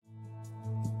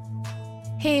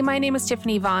Hey, my name is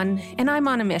Tiffany Vaughn, and I'm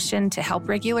on a mission to help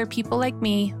regular people like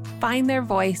me find their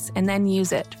voice and then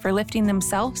use it for lifting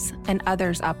themselves and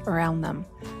others up around them.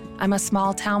 I'm a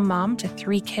small town mom to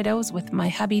 3 kiddos with my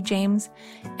hubby James,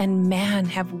 and man,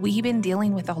 have we been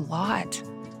dealing with a lot.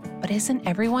 But isn't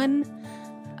everyone?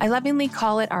 I lovingly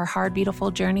call it our hard,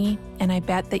 beautiful journey, and I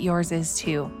bet that yours is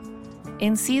too.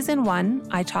 In season 1,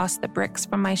 I tossed the bricks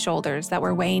from my shoulders that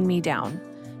were weighing me down.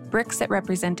 Bricks that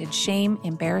represented shame,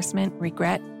 embarrassment,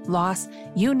 regret, loss,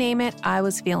 you name it, I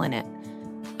was feeling it.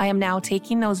 I am now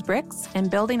taking those bricks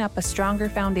and building up a stronger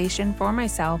foundation for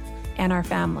myself and our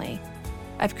family.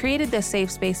 I've created this safe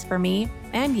space for me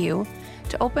and you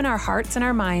to open our hearts and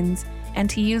our minds and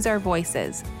to use our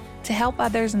voices to help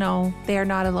others know they are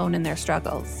not alone in their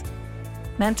struggles.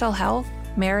 Mental health,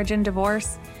 marriage and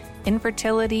divorce,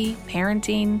 infertility,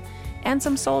 parenting, and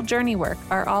some soul journey work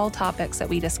are all topics that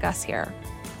we discuss here.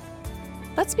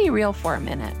 Let's be real for a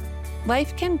minute.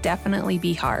 Life can definitely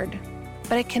be hard,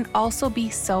 but it can also be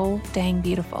so dang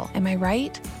beautiful. Am I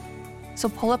right? So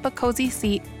pull up a cozy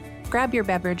seat, grab your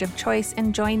beverage of choice,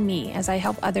 and join me as I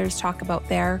help others talk about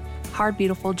their hard,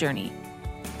 beautiful journey.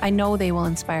 I know they will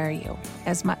inspire you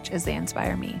as much as they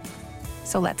inspire me.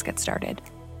 So let's get started.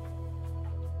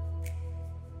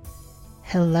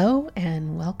 Hello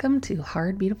and welcome to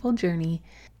Hard, Beautiful Journey.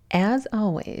 As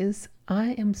always,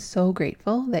 I am so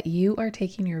grateful that you are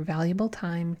taking your valuable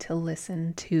time to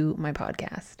listen to my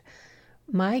podcast.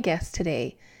 My guest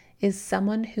today is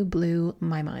someone who blew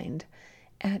my mind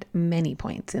at many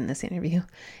points in this interview,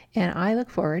 and I look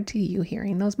forward to you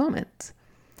hearing those moments.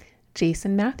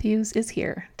 Jason Matthews is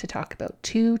here to talk about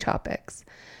 2 topics.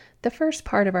 The first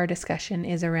part of our discussion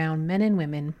is around men and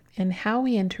women and how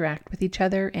we interact with each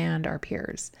other and our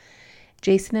peers.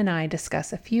 Jason and I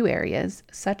discuss a few areas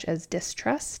such as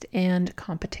distrust and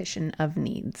competition of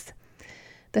needs.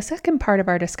 The second part of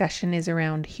our discussion is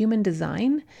around human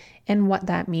design and what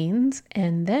that means,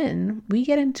 and then we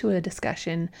get into a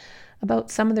discussion about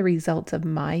some of the results of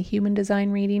my human design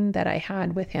reading that I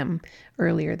had with him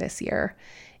earlier this year.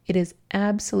 It is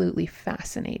absolutely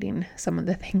fascinating, some of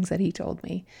the things that he told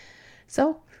me.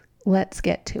 So let's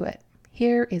get to it.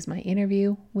 Here is my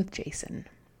interview with Jason.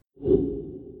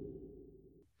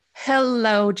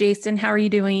 Hello, Jason. How are you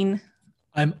doing?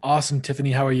 I'm awesome,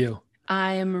 Tiffany. How are you?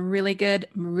 I am really good.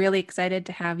 I'm really excited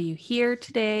to have you here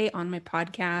today on my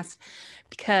podcast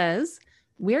because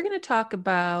we're going to talk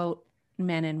about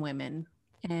men and women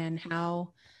and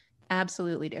how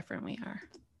absolutely different we are.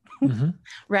 Mm-hmm.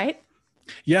 Right?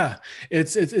 Yeah,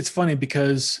 it's funny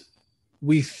because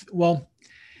we're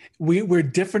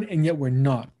different and yet we're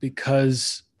not,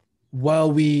 because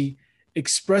while we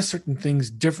express certain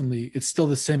things differently, it's still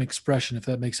the same expression, if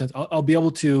that makes sense. I'll be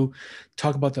able to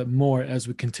talk about that more as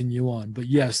we continue on. But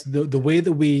yes, the way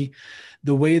that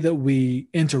we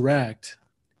interact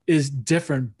is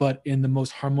different, but in the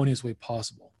most harmonious way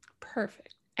possible.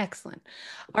 Perfect. Excellent.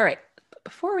 All right.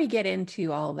 Before we get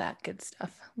into all that good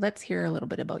stuff, let's hear a little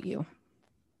bit about you.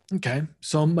 Okay.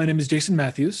 So my name is Jason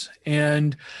Matthews,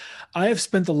 and I have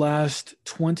spent the last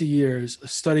 20 years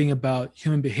studying about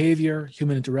human behavior,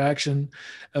 human interaction,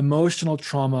 emotional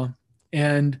trauma,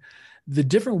 and the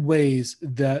different ways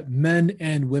that men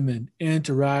and women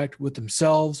interact with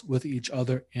themselves, with each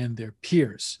other, and their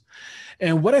peers.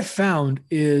 And what I found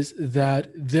is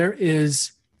that there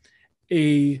is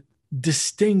a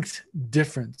distinct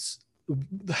difference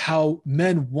how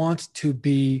men want to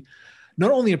be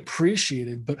not only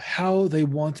appreciated, but how they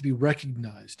want to be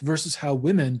recognized versus how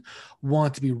women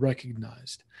want to be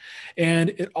recognized. And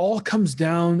it all comes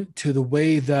down to the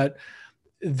way that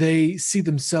they see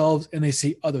themselves and they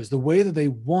see others, the way that they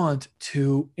want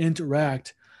to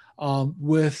interact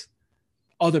with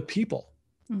other people.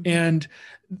 Mm-hmm. And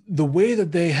the way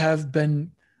that they have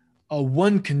been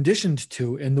conditioned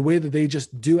to, and the way that they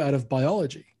just do out of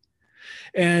biology.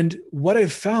 And what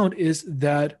I've found is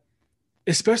that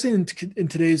especially in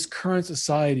today's current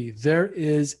society, there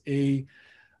is a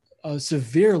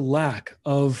severe lack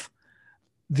of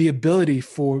the ability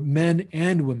for men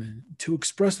and women to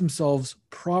express themselves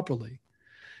properly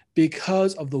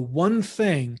because of the one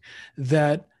thing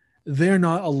that they're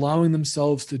not allowing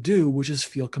themselves to do, which is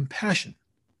feel compassion.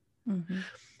 Mm-hmm.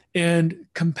 And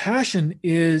compassion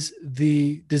is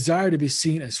the desire to be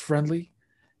seen as friendly,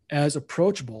 as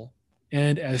approachable,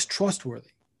 and as trustworthy.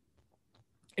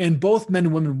 And both men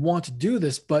and women want to do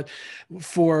this, but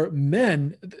for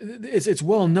men, it's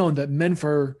well known that men,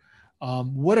 for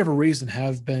whatever reason,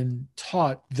 have been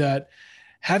taught that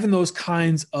having those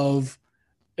kinds of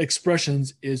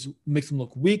expressions makes them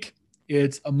look weak.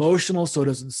 It's emotional, so it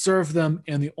doesn't serve them.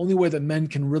 And the only way that men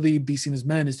can really be seen as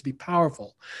men is to be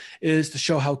powerful, is to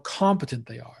show how competent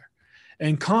they are.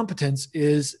 And competence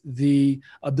is the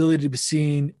ability to be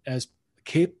seen as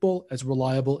capable, as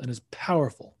reliable, and as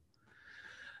powerful.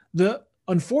 The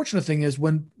unfortunate thing is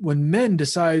when men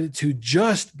decide to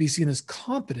just be seen as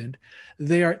competent,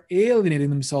 they are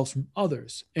alienating themselves from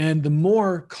others. And the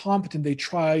more competent they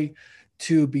try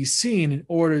to be seen in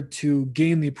order to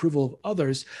gain the approval of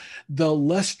others, the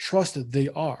less trusted they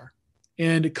are.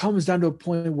 And it comes down to a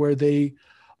point where they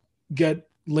get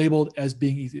labeled as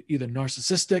being either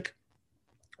narcissistic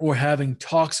or having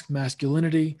toxic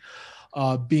masculinity,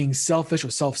 being selfish or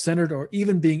self-centered, or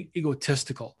even being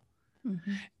egotistical.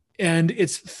 Mm-hmm. And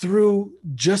it's through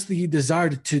just the desire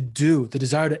to do, the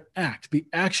desire to act, be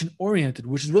action-oriented,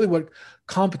 which is really what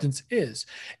competence is.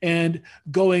 And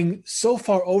going so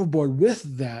far overboard with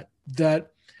that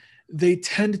they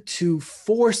tend to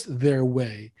force their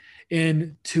way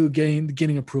into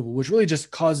gaining approval, which really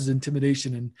just causes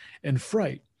intimidation and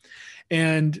fright.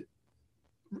 And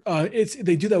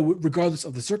they do that regardless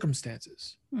of the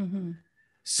circumstances. Mm-hmm.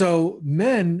 So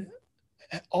men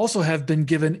also have been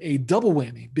given a double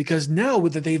whammy, because now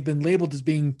that they've been labeled as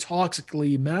being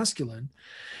toxically masculine,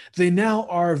 they now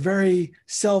are very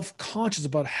self-conscious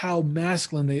about how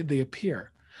masculine they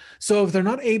appear. So if they're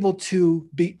not able to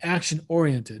be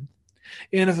action-oriented,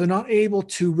 and if they're not able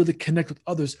to really connect with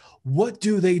others, what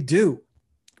do they do?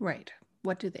 Right.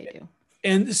 What do they do?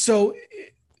 And so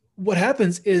what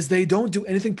happens is they don't do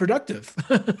anything productive.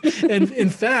 And in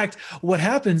fact, what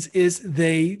happens is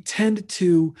they tend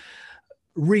to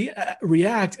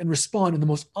react and respond in the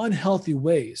most unhealthy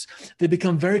ways. They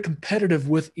become very competitive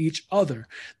with each other.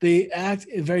 They act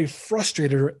very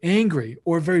frustrated or angry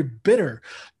or very bitter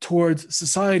towards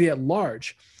society at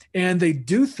large. And they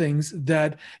do things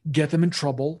that get them in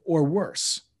trouble or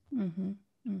worse. Mm-hmm.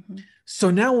 Mm-hmm.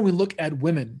 So now when we look at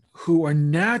women who are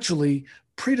naturally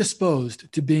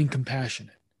predisposed to being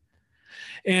compassionate,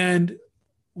 and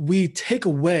we take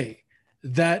away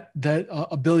that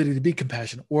ability to be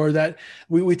compassionate, or that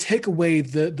we take away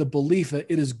the belief that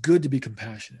it is good to be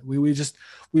compassionate. We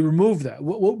remove that.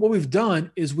 What we've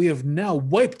done is we have now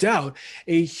wiped out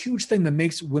a huge thing that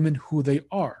makes women who they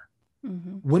are.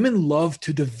 Mm-hmm. Women love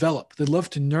to develop. They love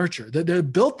to nurture. They're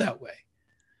built that way.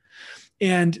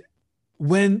 And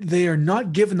when they are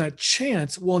not given that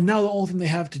chance, well, now the only thing they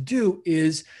have to do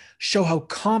is show how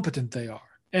competent they are.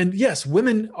 And yes,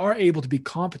 women are able to be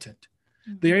competent.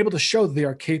 They are able to show that they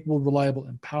are capable, reliable,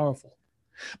 and powerful.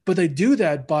 But they do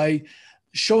that by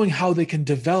showing how they can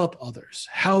develop others,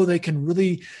 how they can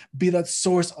really be that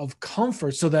source of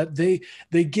comfort, so that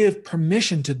they give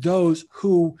permission to those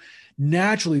who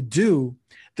naturally do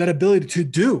that ability to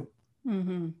do.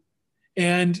 Mm-hmm.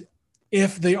 And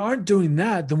if they aren't doing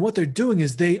that, then what they're doing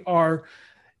is they are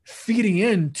feeding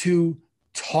into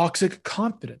toxic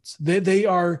competence. They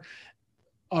are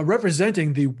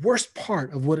representing the worst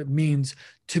part of what it means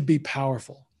to be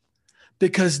powerful,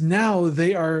 because now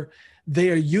they are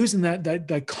using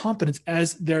that competence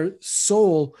as their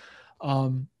sole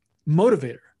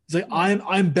motivator. It's like,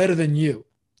 I'm better than you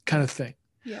kind of thing.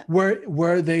 Yeah.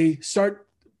 Where they start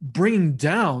bringing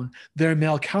down their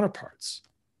male counterparts.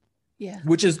 Yeah.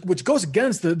 Which goes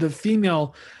against the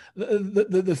female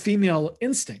the female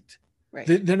instinct. Right.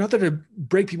 They're not there to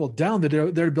break people down.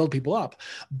 They're there to build people up.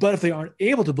 But if they aren't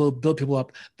able to build people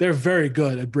up, they're very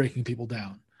good at breaking people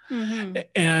down. Mm-hmm.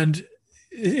 And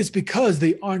it's because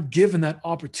they aren't given that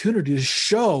opportunity to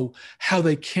show how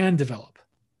they can develop.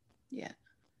 Yeah.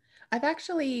 I've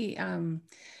actually,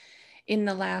 in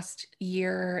the last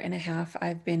year and a half,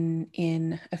 I've been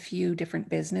in a few different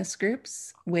business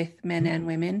groups with men and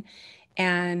women.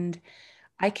 And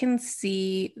I can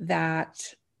see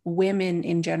that women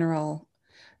in general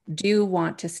do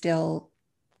want to still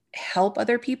help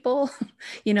other people,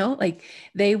 like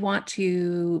they want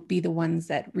to be the ones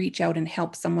that reach out and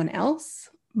help someone else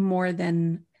more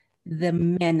than the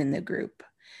men in the group.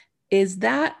 Is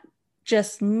that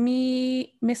just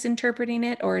me misinterpreting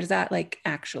it, or is that like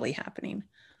actually happening?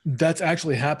 That's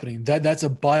actually happening. That's a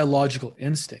biological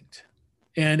instinct.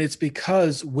 And it's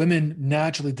because women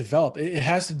naturally develop. It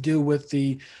has to do with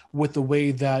the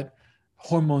way that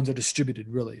hormones are distributed,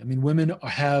 really. I mean, women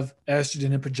have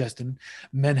estrogen and progesterone.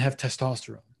 Men have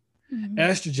testosterone. Mm-hmm.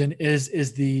 Estrogen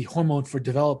is the hormone for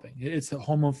developing. It's the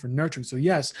hormone for nurturing. So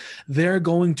yes, they're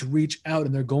going to reach out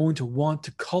and they're going to want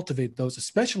to cultivate those,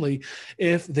 especially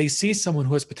if they see someone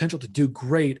who has potential to do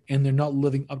great and they're not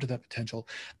living up to that potential.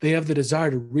 They have the desire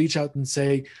to reach out and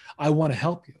say, I want to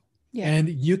help you. Yeah. And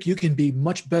you can be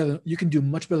much better. You can do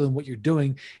much better than what you're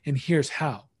doing. And here's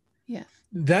how. Yeah.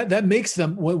 that makes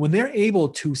them, when they're able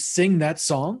to sing that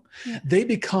song, they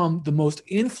become the most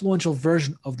influential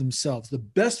version of themselves, the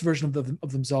best version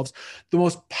of themselves, the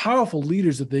most powerful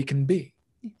leaders that they can be.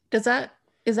 Is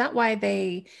that why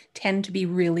they tend to be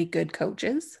really good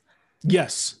coaches?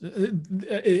 Yes,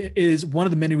 it is one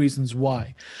of the many reasons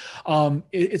why.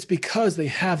 It's because they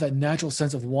have that natural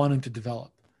sense of wanting to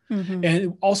develop,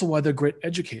 and also why they're great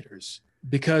educators.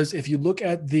 Because if you look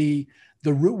at the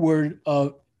root word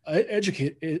of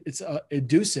educate, it's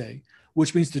educe,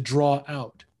 which means to draw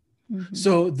out.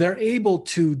 So they're able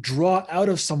to draw out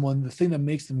of someone the thing that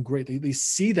makes them great. They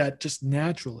see that just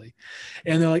naturally.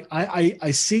 And they're like,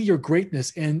 I see your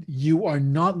greatness and you are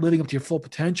not living up to your full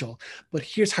potential, but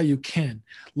here's how you can.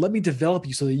 Let me develop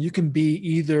you so that you can be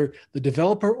either the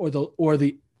developer or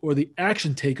the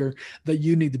action taker that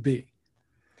you need to be.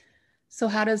 So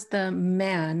how does the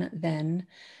man then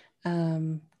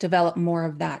develop more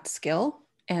of that skill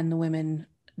and the women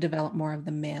develop more of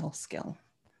the male skill?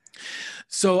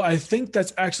 So I think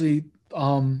that's actually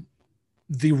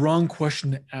the wrong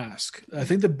question to ask. I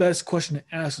think the best question to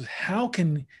ask is, how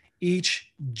can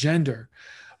each gender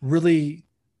really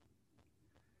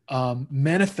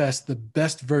manifest the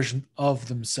best version of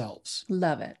themselves?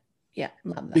 Love it. Yeah,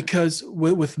 love that. Because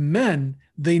with men,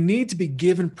 they need to be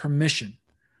given permission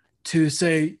to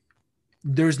say,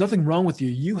 there's nothing wrong with you.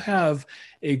 You have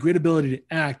a great ability to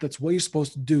act. That's what you're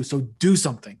supposed to do. So do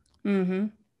something.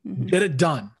 Get it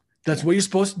done. That's what you're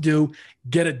supposed to do.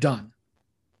 Get it done.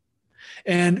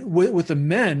 And with the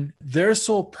men, their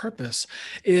sole purpose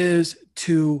is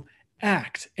to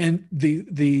act. And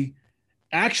the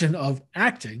action of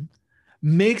acting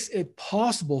makes it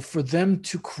possible for them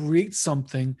to create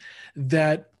something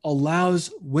that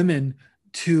allows women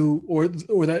to, or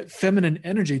that feminine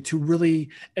energy to really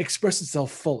express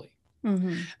itself fully.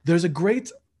 There's a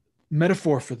great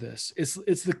metaphor for this.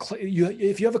 It's the clay.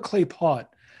 If you have a clay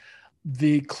pot,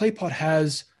 the clay pot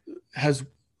has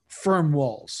firm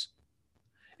walls,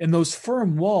 and those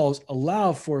firm walls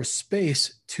allow for a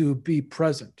space to be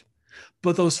present,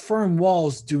 but those firm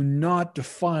walls do not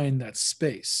define that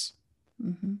space.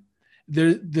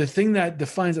 The thing that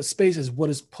defines that space is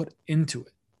what is put into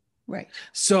it. Right.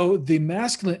 So the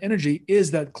masculine energy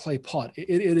is that clay pot.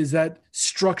 It is that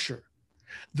structure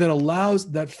that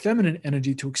allows that feminine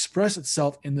energy to express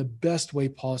itself in the best way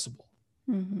possible.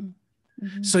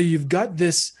 So you've got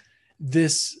this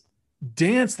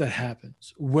dance that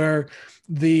happens where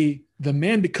the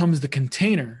man becomes the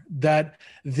container that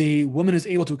the woman is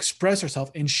able to express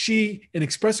herself, and she, in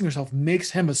expressing herself,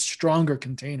 makes him a stronger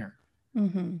container.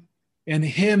 And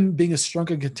him being a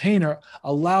stronger container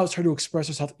allows her to express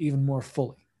herself even more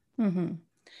fully.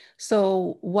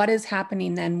 So what is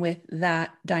happening then with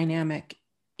that dynamic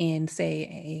in,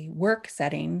 say, a work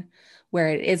setting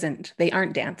where they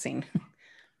aren't dancing?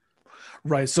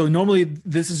 Right. So normally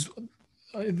this is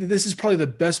probably the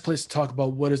best place to talk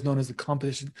about what is known as the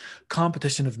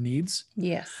competition of needs.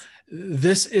 Yes.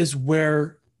 This is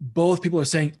where both people are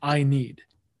saying, I need.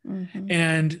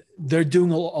 And they're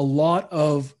doing a lot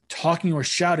of talking or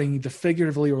shouting, either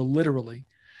figuratively or literally,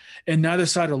 and neither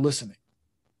side are listening.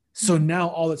 So now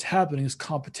all that's happening is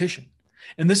competition.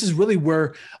 And this is really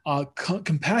where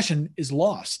compassion is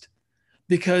lost,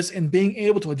 because in being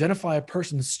able to identify a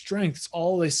person's strengths,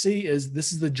 all they see is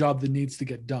this is the job that needs to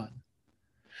get done.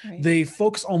 Right. They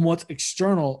focus on what's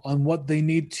external, on what they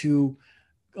need to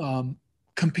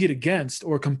compete against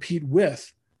or compete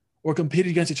with or compete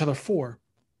against each other for,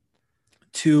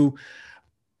 to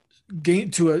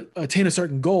attain a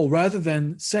certain goal, rather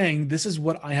than saying, this is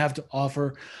what I have to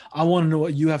offer. I want to know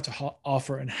what you have to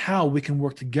offer and how we can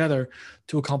work together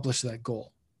to accomplish that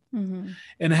goal. And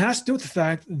it has to do with the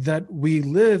fact that we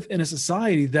live in a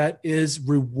society that is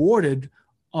rewarded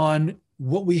on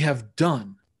what we have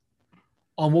done,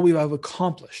 on what we have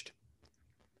accomplished,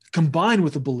 combined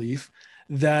with the belief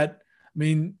that,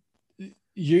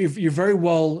 you're very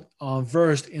well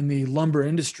versed in the lumber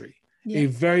industry. A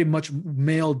very much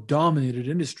male-dominated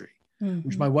industry,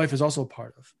 which my wife is also a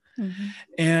part of.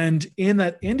 And in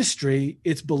that industry,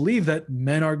 it's believed that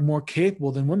men are more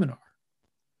capable than women are.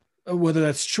 Whether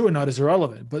that's true or not is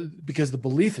irrelevant, but because the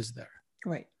belief is there.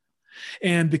 Right.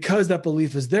 And because that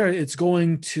belief is there, it's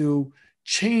going to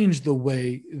change the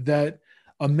way that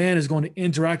a man is going to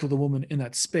interact with a woman in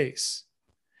that space.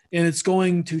 And it's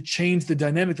going to change the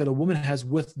dynamic that a woman has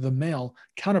with the male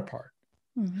counterpart.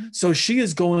 So she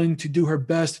is going to do her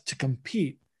best to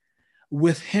compete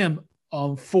with him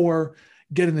for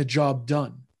getting the job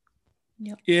done.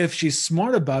 If she's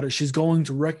smart about it, she's going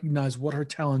to recognize what her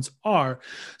talents are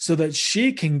so that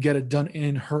she can get it done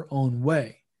in her own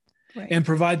way. and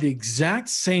provide the exact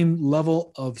same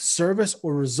level of service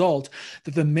or result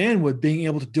that the man would, being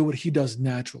able to do what he does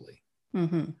naturally.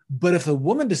 Mm-hmm. But if the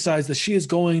woman decides that she is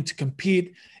going to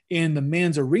compete in the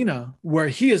man's arena where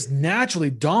he is naturally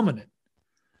dominant,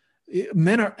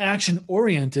 men are action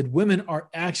oriented, women are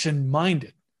action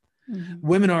minded. Mm-hmm.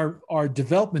 Women are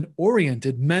development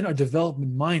oriented, men are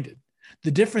development minded.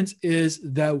 The difference is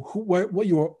that what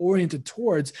you are oriented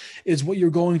towards is what you're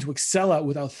going to excel at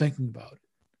without thinking about it.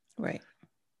 Right.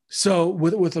 So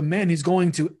with a man, he's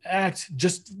going to act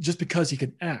just because he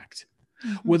can act.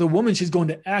 Mm-hmm. With a woman, she's going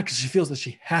to act because she feels that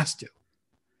she has to.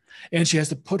 And she has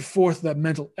to put forth that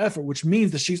mental effort, which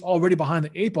means that she's already behind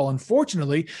the eight ball,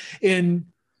 unfortunately, in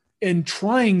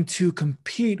trying to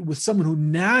compete with someone who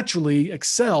naturally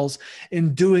excels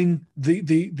in doing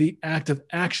the act of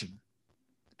action.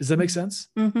 Does that make sense?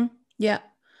 Mm-hmm. Yeah.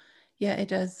 Yeah, it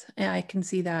does. And I can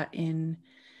see that in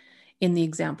the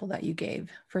example that you gave,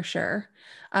 for sure.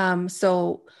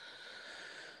 So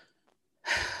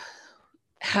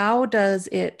how does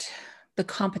the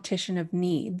competition of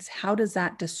needs, how does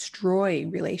that destroy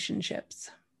relationships?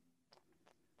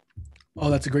 Oh,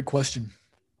 that's a great question.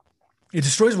 It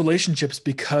destroys relationships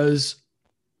because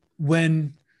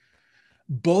when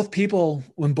both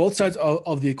sides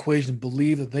of the equation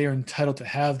believe that they are entitled to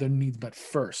have their needs met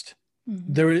first,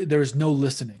 Mm-hmm. there is no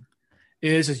listening.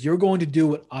 It is just, you're going to do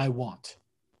what I want.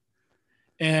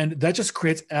 And that just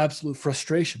creates absolute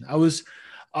frustration.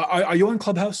 Are you on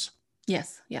Clubhouse?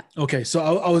 Yes. Yeah. Okay. So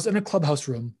I was in a Clubhouse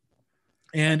room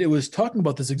and it was talking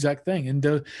about this exact thing.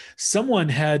 And someone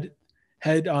had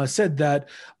said that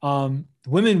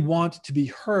women want to be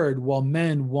heard while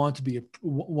men want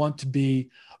to be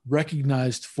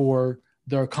recognized for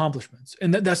their accomplishments.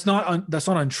 And that's not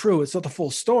untrue. It's not the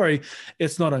full story.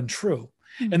 It's not untrue.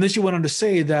 Mm-hmm. And then she went on to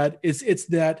say that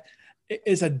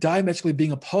it's a diametrically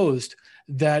being opposed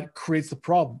that creates the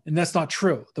problem. And that's not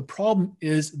true. The problem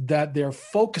is that they're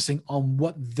focusing on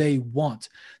what they want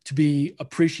to be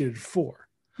appreciated for,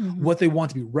 mm-hmm. what they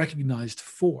want to be recognized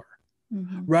for.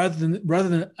 Mm-hmm. rather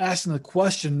than asking the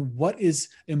question, what is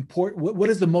important? What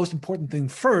is the most important thing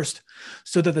first,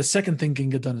 so that the second thing can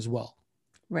get done as well.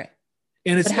 Right.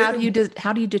 And but how do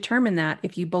you determine that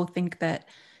if you both think that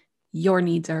your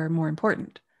needs are more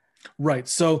important? Right.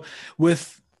 So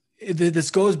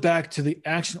this goes back to the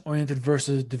action-oriented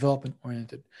versus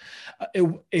development-oriented.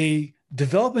 A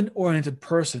development-oriented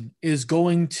person is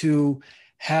going to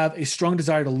have a strong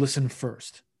desire to listen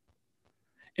first.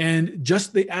 And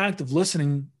just the act of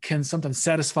listening can sometimes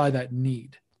satisfy that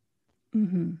need.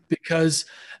 Mm-hmm. Because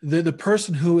the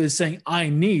person who is saying I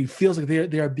need feels like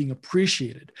they are being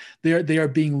appreciated. They are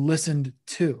being listened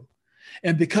to.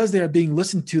 And because they are being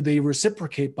listened to, they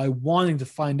reciprocate by wanting to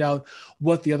find out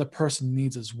what the other person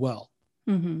needs as well.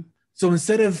 Mm-hmm. So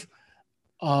instead of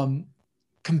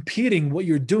competing, what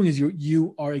you're doing is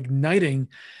you are igniting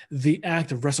the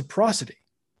act of reciprocity,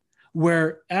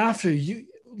 where after you,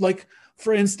 like,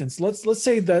 for instance, let's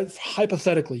say that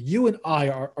hypothetically, you and I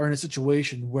are in a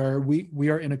situation where we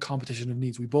are in a competition of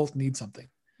needs. We both need something.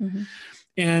 Mm-hmm.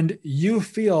 And you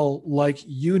feel like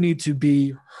you need to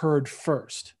be heard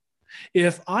first.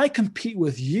 If I compete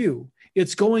with you,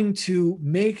 it's going to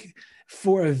make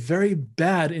for a very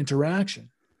bad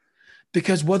interaction,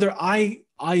 because whether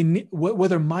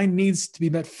whether my needs to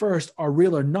be met first are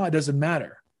real or not, doesn't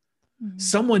matter. Mm-hmm.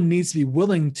 Someone needs to be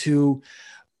willing to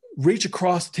reach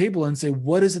across the table and say,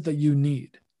 what is it that you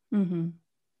need? Mm-hmm.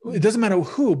 It doesn't matter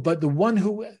who, but the one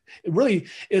who really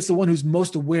is the one who's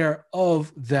most aware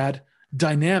of that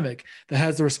dynamic that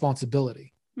has the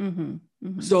responsibility. Mm-hmm.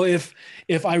 Mm-hmm. So if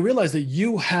I realize that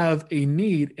you have a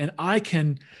need and I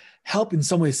can help in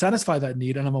some way satisfy that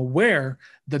need, and I'm aware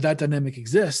that that dynamic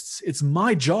exists, it's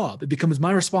my job. It becomes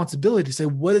my responsibility to say,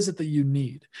 what is it that you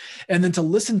need? And then to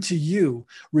listen to you,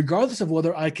 regardless of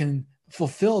whether I can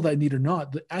fulfill that need or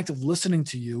not. The act of listening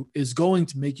to you is going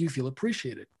to make you feel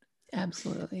appreciated.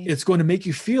 Absolutely. It's going to make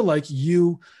you feel like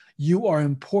you are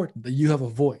important, that you have a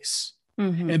voice.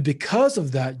 Mm-hmm. And because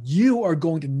of that, you are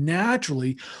going to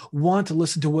naturally want to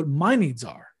listen to what my needs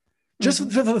are, just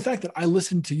mm-hmm. for the fact that I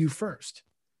listened to you first.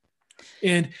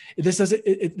 And this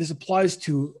applies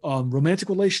to romantic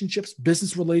relationships,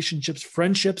 business relationships,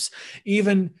 friendships,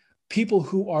 even people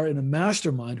who are in a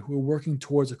mastermind who are working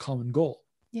towards a common goal.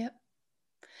 Yep.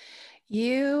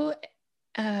 You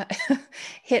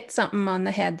hit something on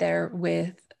the head there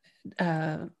with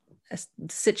a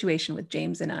situation with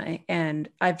James and I, and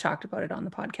I've talked about it on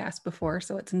the podcast before,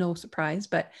 so it's no surprise,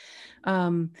 but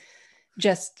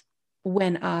just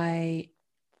when I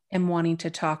am wanting to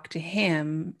talk to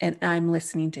him and I'm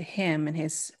listening to him and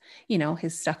his,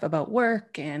 his stuff about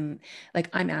work, and like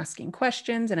I'm asking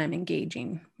questions and I'm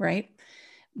engaging, right?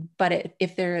 But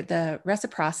if the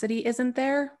reciprocity isn't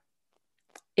there,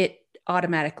 it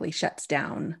automatically shuts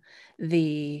down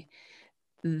the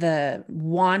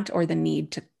want or the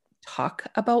need to talk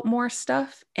about more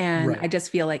stuff. And Right. I just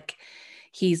feel like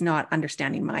he's not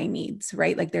understanding my needs,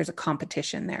 right? Like there's a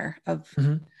competition there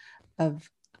of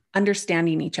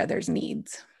understanding each other's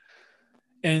needs.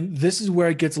 And this is where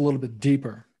it gets a little bit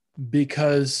deeper,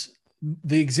 because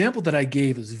the example that I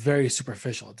gave is very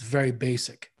superficial. It's very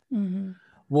basic. Mm-hmm.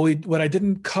 What I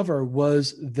didn't cover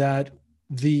was that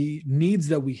the needs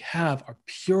that we have are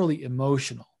purely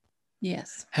emotional.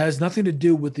 Yes. Has nothing to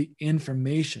do with the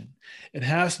information. It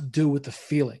has to do with the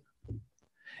feeling.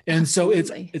 And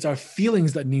Absolutely. so it's our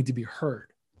feelings that need to be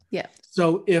heard. Yeah.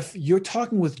 So if you're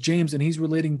talking with James and he's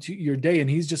relating to your day and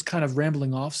he's just kind of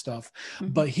rambling off stuff,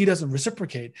 but he doesn't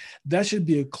reciprocate, that should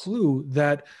be a clue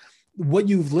that what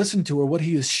you've listened to or what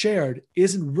he has shared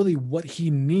isn't really what he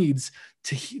needs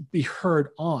to be heard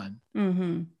on.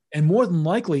 Mm-hmm. And more than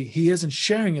likely, he isn't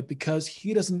sharing it because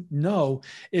he doesn't know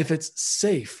if it's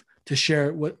safe to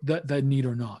share what that need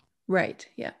or not. Right.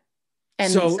 Yeah.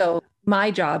 And so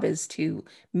my job is to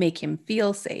make him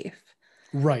feel safe.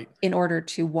 Right. In order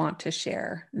to want to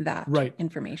share that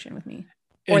information with me,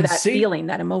 or and that feeling,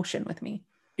 that emotion with me.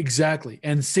 Exactly.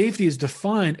 And safety is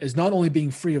defined as not only being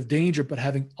free of danger, but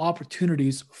having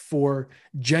opportunities for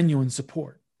genuine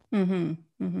support. Mm-hmm.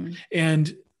 Mm-hmm.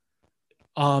 And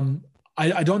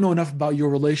I don't know enough about your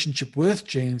relationship with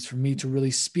James for me to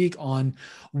really speak on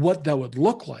what that would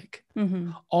look like.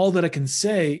 Mm-hmm. All that I can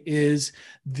say is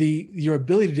your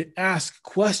ability to ask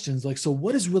questions like, so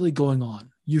what is really going on?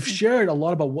 You've shared a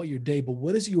lot about what your day, but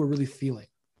what is it you are really feeling?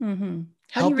 Mm-hmm.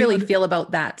 How do you really feel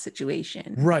about that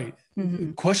situation? Right.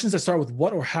 Mm-hmm. Questions that start with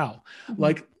what or how. Mm-hmm.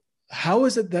 Like, how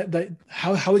is it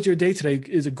how is your day today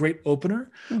is a great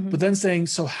opener, but then saying,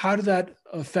 so how did that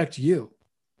affect you?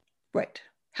 Right.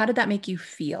 How did that make you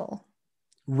feel?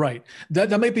 Right.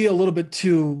 That might be a little bit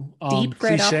too deep,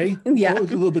 cliche, yeah, a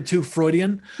little bit too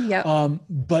Freudian. Yeah.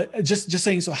 But just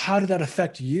saying, so how did that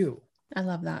affect you? I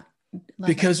love that.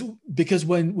 Because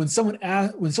when someone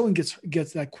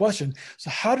gets that question, so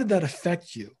how did that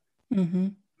affect you? Mm-hmm.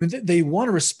 They want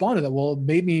to respond to that. Well, it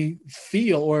made me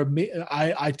feel, or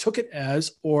I took it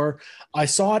as, or I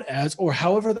saw it as, or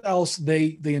however else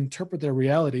they interpret their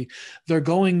reality. They're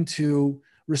going to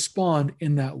respond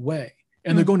in that way,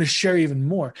 and they're going to share even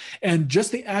more. And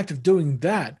just the act of doing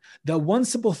that one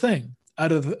simple thing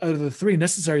out of the three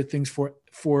necessary things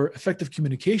for effective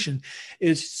communication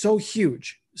is so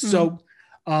huge. So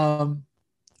a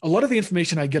lot of the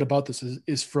information I get about this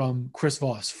is from Chris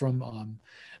Voss from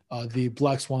the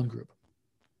Black Swan Group.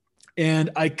 And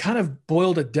I kind of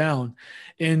boiled it down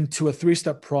into a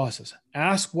 3-step process.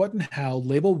 Ask what and how,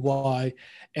 label why,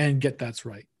 and get that's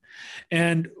right.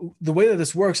 And the way that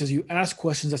this works is you ask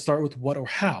questions that start with what or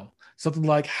how. Something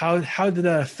like, how did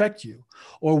that affect you?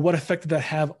 Or what effect did that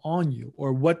have on you?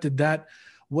 Or what did that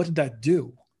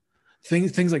do?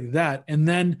 Things like that. And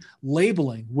then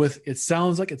labeling with it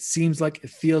sounds like, it seems like,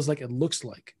 it feels like, it looks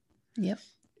like. Yep.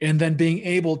 And then being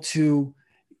able to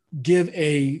give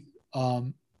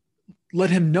let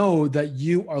him know that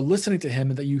you are listening to him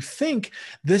and that you think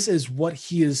this is what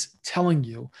he is telling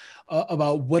you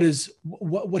about what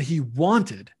he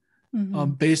wanted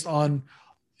based on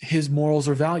his morals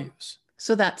or values.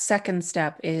 So that second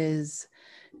step is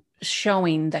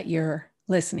showing that you're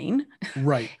listening.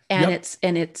 Right. And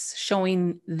it's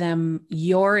showing them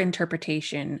your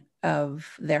interpretation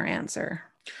of their answer.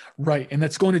 Right. And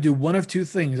that's going to do one of two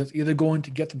things. It's either going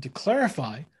to get them to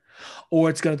clarify, or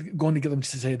it's going to get them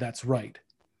to say that's right.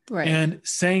 Right. And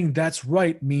saying that's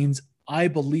right means I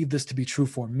believe this to be true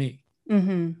for me.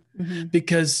 Mm-hmm. Mm-hmm.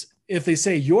 Because if they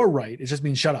say you're right, it just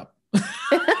means shut up.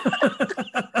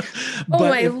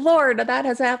 Lord, that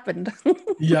has happened.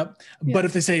 Yep. Yeah. But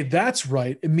if they say that's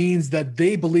right, it means that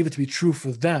they believe it to be true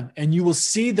for them. And you will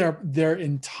see their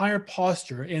entire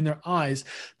posture in their eyes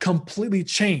completely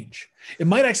change. It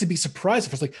might actually be surprised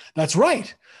if it's like, that's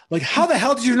right. Like, how the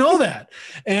hell did you know that?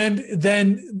 And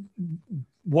then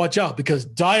watch out, because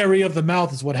diarrhea of the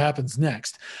mouth is what happens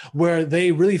next, where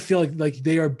they really feel like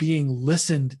they are being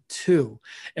listened to.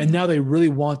 And now they really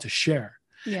want to share.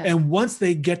 Yeah. And once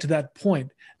they get to that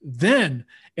point, then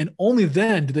and only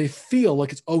then do they feel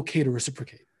like it's okay to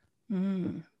reciprocate.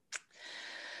 Mm.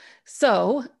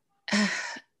 So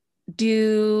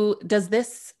does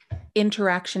this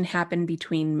interaction happen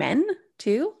between men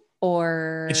too,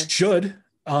 or? It should.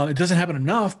 It doesn't happen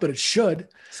enough, but it should.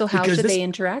 So how should they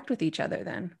interact with each other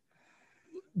then?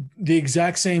 the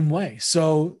exact same way.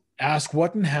 So ask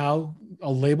what and how,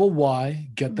 a label why,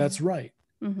 get that's right.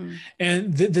 Mm-hmm.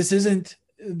 And this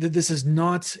is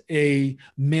not a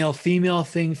male female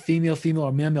thing, female female,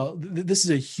 or male male. This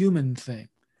is a human thing.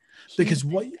 Because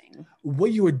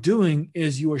what you are doing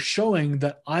is you are showing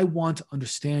that I want to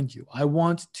understand you. I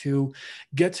want to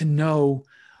get to know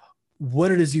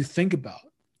what it is you think about,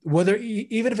 whether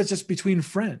even if it's just between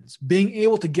friends, being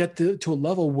able to get to a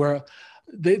level where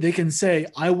they can say,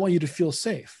 I want you to feel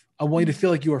safe. I want you to feel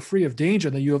like you are free of danger,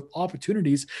 that you have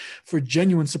opportunities for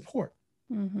genuine support.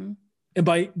 Mm-hmm.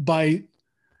 And by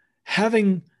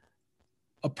having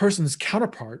a person's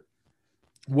counterpart,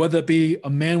 whether it be a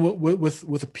man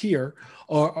with a peer,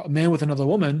 or a man with another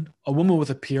woman, a woman with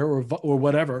a peer, or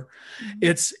whatever,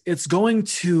 it's going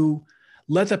to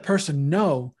let that person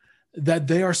know that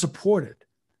they are supported,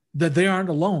 that they aren't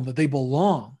alone, that they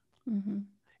belong. Mm-hmm.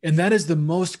 And that is the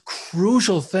most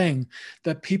crucial thing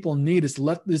that people need, is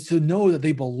to know that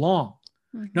they belong.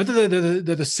 Mm-hmm. Not that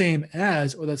they're the same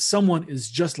as, or that someone is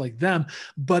just like them,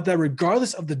 but that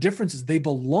regardless of the differences, they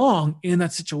belong in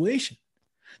that situation.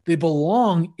 They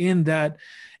belong in that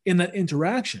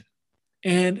interaction,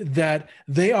 and that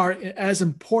they are as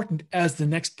important as the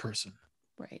next person.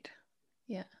 Right.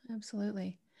 Yeah,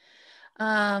 absolutely.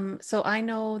 So I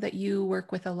know that you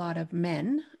work with a lot of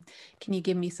men. Can you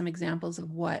give me some examples of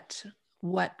what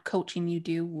coaching you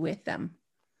do with them?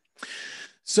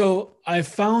 So I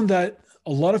found that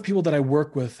a lot of people that I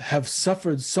work with have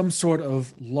suffered some sort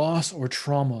of loss or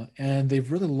trauma, and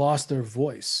they've really lost their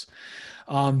voice.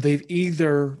 They've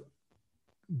either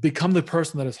become the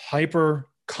person that is hyper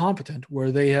competent,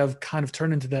 where they have kind of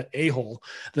turned into that a-hole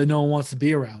that no one wants to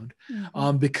be around,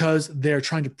 because they're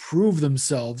trying to prove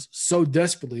themselves so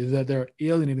desperately that they're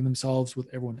alienating themselves with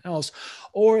everyone else.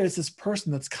 Or it's this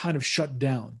person that's kind of shut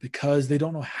down because they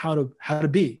don't know how to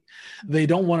be. They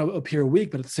don't want to appear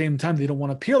weak, but at the same time, they don't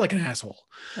want to appear like an asshole.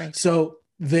 Right. So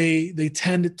they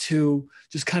tend to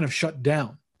just kind of shut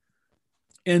down.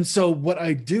 And so what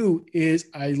I do is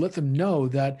I let them know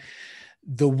that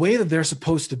the way that they're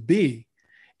supposed to be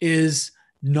is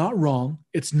not wrong.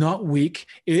 It's not weak.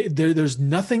 There's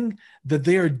nothing that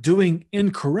they are doing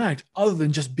incorrect other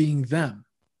than just being them.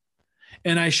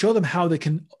 And I show them how they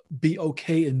can be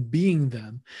okay in being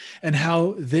them, and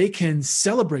how they can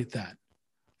celebrate that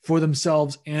for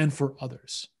themselves and for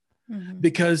others. Mm-hmm.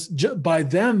 Because by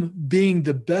them being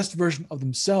the best version of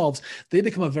themselves, they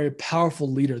become a very powerful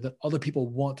leader that other people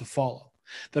want to follow,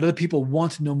 that other people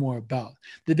want to know more about.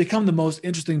 They become the most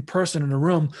interesting person in a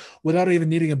room without even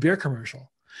needing a beer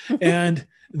commercial. And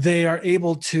they are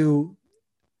able to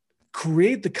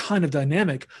create the kind of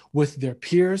dynamic with their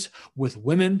peers, with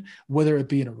women, whether it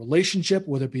be in a relationship,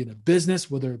 whether it be in a business,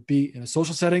 whether it be in a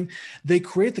social setting. They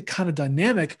create the kind of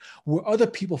dynamic where other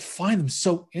people find them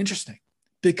so interesting,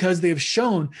 because they have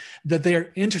shown that they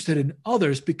are interested in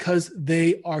others, because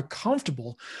they are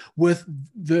comfortable with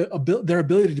their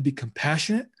ability to be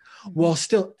compassionate while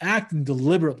still acting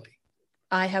deliberately.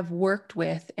 I have worked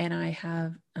with, and I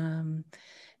have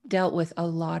dealt with a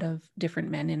lot of different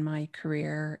men in my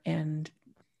career, and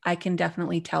I can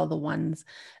definitely tell the ones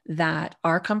that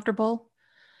are comfortable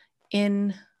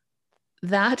in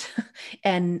that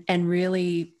and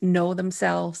really know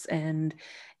themselves. And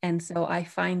so I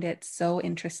find it so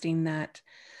interesting that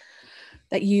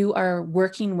you are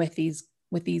working with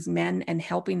these men and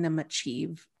helping them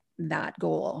achieve that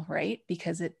goal, right?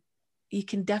 Because you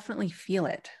can definitely feel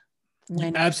it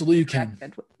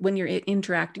when you're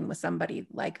interacting with somebody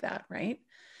like that, right?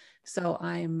 So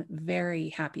I'm very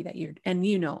happy that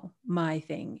my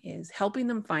thing is helping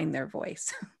them find their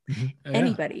voice. Mm-hmm. Yeah.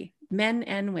 Anybody, men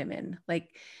and women, like,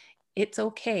 it's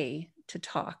okay to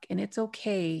talk, and it's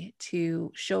okay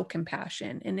to show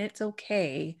compassion, and it's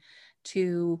okay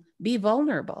to be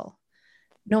vulnerable,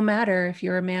 no matter if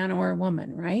you're a man or a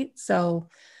woman, right? So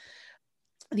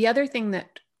the other thing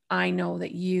that I know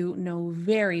that you know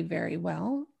very, very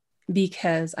well,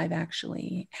 because I've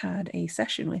actually had a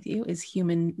session with you, is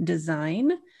human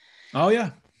design. Oh,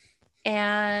 yeah.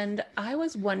 And I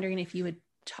was wondering if you would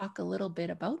talk a little bit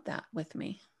about that with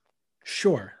me.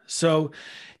 Sure. So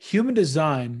human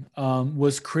design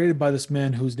was created by this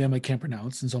man whose name I can't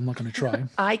pronounce, and so I'm not going to try.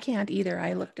 I can't either.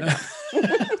 I looked it up.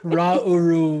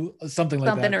 Ra-Uru, something like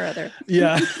that. Something or other.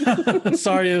 Yeah.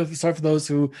 Sorry for those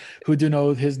who do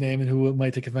know his name and who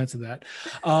might take offense to that.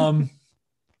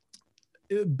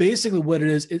 Basically what it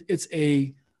is, it's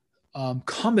a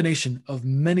combination of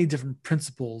many different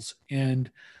principles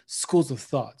and schools of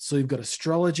thought. So you've got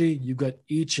astrology, you've got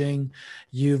I Ching,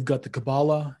 you've got the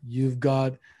Kabbalah, you've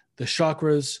got the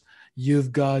chakras,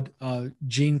 you've got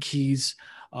gene keys,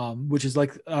 which is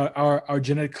like our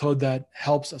genetic code that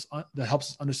helps us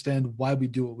understand why we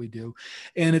do what we do,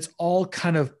 and it's all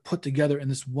kind of put together in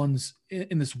this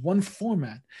one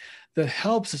format that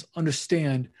helps us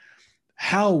understand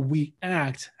how we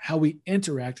act, how we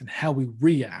interact, and how we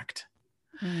react.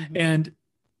 Mm-hmm. And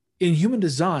in human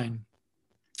design,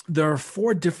 there are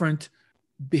 4 different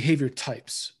behavior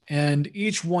types, and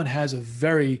each one has a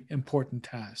very important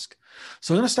task.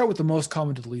 So I'm going to start with the most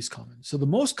common to the least common. So the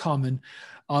most common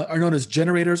are known as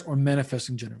generators or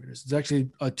manifesting generators. It's actually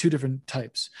 2 different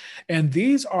types. And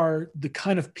these are the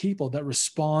kind of people that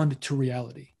respond to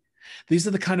reality. These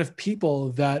are the kind of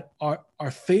people that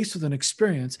are faced with an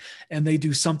experience and they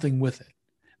do something with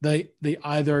it. They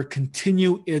either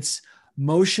continue its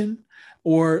motion,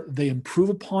 or they improve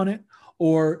upon it,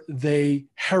 or they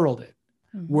herald it.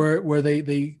 Mm-hmm. Where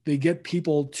they get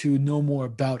people to know more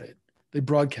about it. They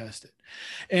broadcast it.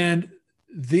 And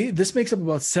this makes up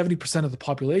about 70% of the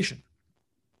population.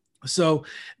 So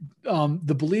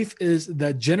the belief is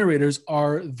that generators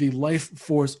are the life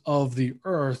force of the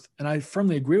earth. And I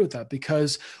firmly agree with that,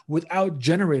 because without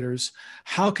generators,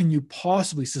 how can you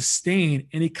possibly sustain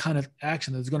any kind of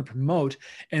action that's going to promote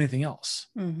anything else?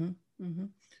 Mm-hmm. Mm-hmm.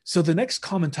 So the next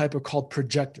common type are called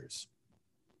projectors.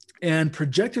 And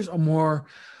projectors are more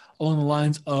along the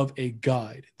lines of a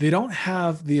guide. They don't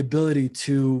have the ability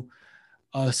to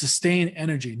sustain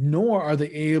energy, nor are they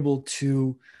able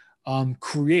to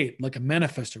create like a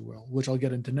manifestor will, which I'll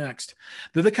get into next.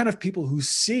 They're the kind of people who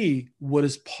see what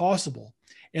is possible,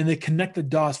 and they connect the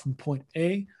dots from point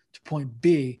A to point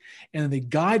B, and they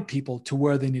guide people to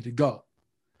where they need to go.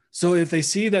 So if they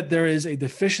see that there is a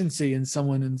deficiency in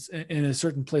someone in a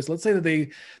certain place, let's say that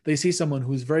they see someone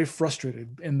who's very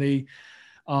frustrated and they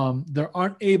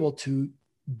aren't able to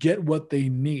get what they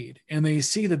need, and they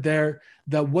see that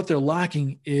what they're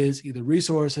lacking is either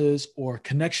resources or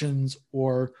connections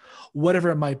or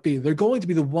whatever it might be, they're going to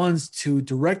be the ones to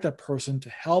direct that person to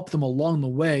help them along the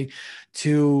way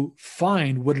to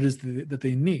find what it is that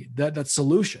they need, that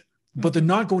solution. Mm-hmm. But they're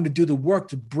not going to do the work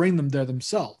to bring them there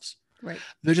themselves. Right.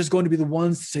 They're just going to be the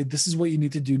ones to say, this is what you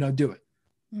need to do, now do it.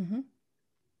 Mm-hmm.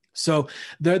 So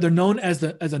they're known as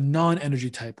a non-energy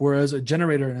type, whereas a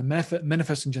generator and a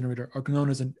manifesting generator are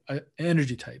known as an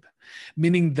energy type,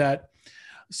 meaning that,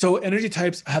 so energy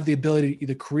types have the ability to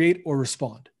either create or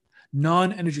respond.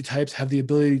 Non-energy types have the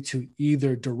ability to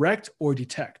either direct or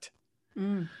detect.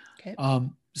 Okay.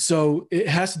 So it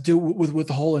has to do with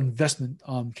the whole investment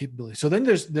capability. So then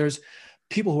there's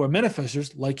people who are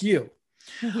manifestors like you.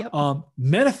 Yep.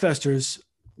 Manifestors,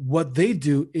 what they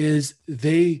do is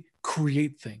they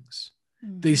create things.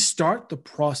 Mm-hmm. They start the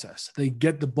process. They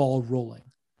get the ball rolling.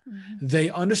 Mm-hmm.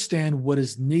 They understand what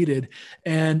is needed,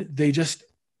 and they just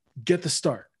get the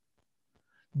start.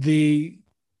 The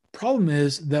problem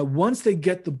is that once they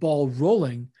get the ball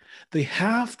rolling, they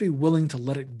have to be willing to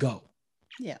let it go.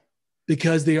 Yeah.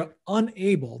 Because they are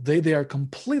unable, they are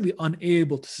completely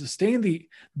unable to sustain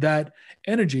that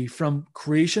energy from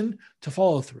creation to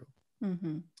follow through.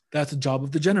 Mm-hmm. That's the job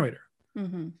of the generator.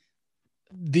 Mm-hmm.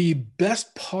 The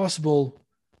best possible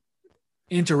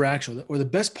interaction or the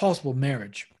best possible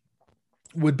marriage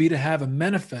would be to have a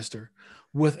manifestor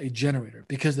with a generator,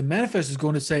 because the manifestor is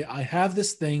going to say, I have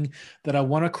this thing that I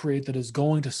want to create that is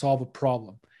going to solve a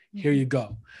problem. Here you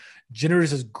go. Generator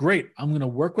says, great, I'm going to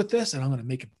work with this and I'm going to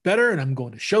make it better, and I'm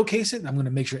going to showcase it, and I'm going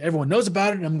to make sure everyone knows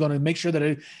about it, and I'm going to make sure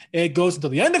that it goes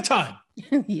until the end of time.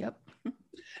 Yep.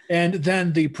 And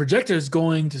then the projector is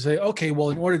going to say, okay, well,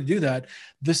 in order to do that,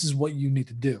 this is what you need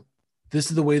to do. This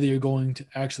is the way that you're going to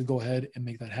actually go ahead and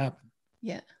make that happen.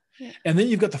 Yeah. And then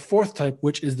you've got the 4th type,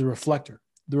 which is the reflector.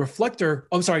 The manifestor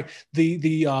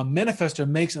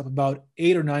makes up about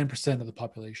 8 or 9% of the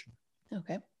population.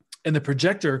 Okay. And the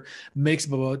projector makes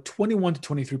up about 21 to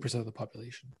 23% of the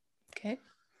population. Okay.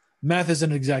 Math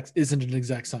isn't an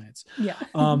exact science. Yeah.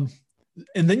 And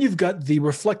then you've got the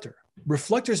reflector.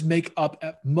 Reflectors make up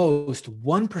at most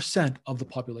 1% of the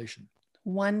population.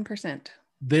 1%.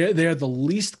 They're the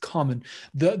least common.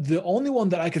 The only one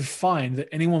that I could find that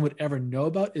anyone would ever know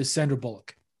about is Sandra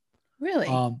Bullock. Really?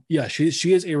 Yeah,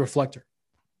 she is a reflector.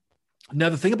 Now,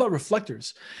 the thing about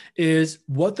reflectors is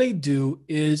what they do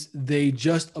is they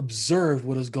just observe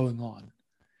what is going on.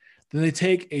 Then they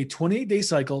take a 28-day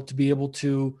cycle to be able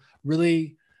to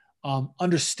really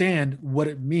understand what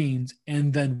it means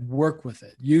and then work with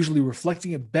it, usually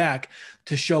reflecting it back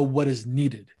to show what is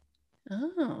needed.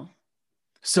 Oh.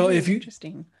 So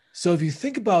interesting. So if you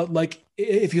think about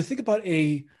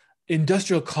a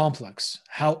industrial complex,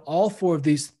 how all 4 of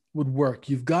these would work,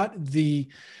 you've got the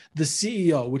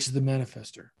CEO, which is the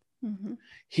manifestor. Mm-hmm.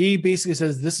 He basically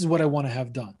says, this is what I want to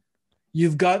have done.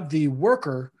 You've got the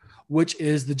worker, which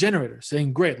is the generator,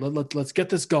 saying, great, let's get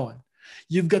this going.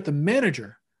 You've got the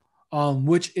manager,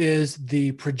 which is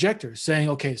the projector, saying,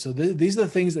 okay, so these are the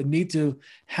things that need to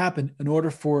happen in order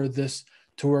for this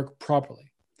to work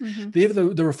properly. Mm-hmm. They have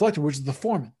the reflector, which is the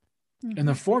foreman. Mm-hmm. And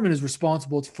the foreman is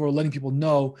responsible for letting people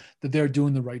know that they're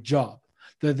doing the right job,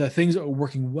 that things are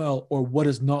working well or what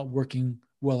is not working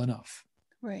well enough.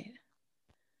 Right.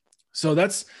 So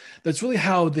that's really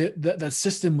how that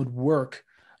system would work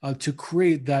to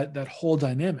create that whole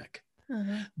dynamic.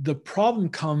 Uh-huh. The problem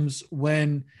comes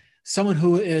when someone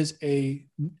who is a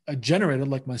generator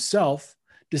like myself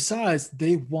decides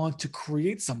they want to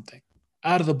create something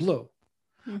out of the blue.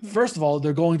 Mm-hmm. First of all,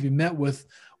 they're going to be met with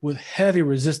heavy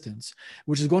resistance,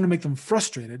 which is going to make them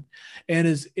frustrated. And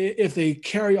if they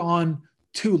carry on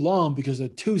too long because they're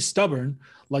too stubborn,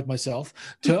 like myself,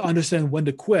 to understand when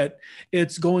to quit,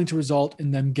 it's going to result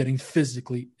in them getting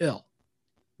physically ill.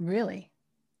 Really?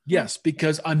 Yes,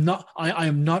 because I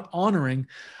am not honoring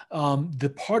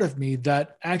the part of me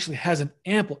that actually has an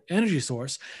ample energy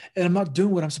source, and I'm not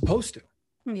doing what I'm supposed to.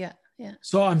 Yeah. Yeah.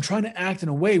 So I'm trying to act in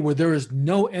a way where there is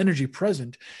no energy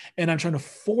present, and I'm trying to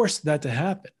force that to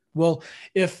happen. Well,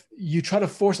 if you try to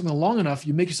force something long enough,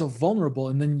 you make yourself vulnerable,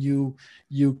 and then you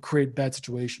create bad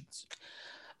situations.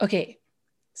 Okay,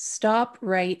 stop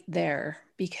right there,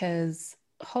 because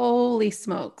holy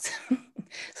smokes.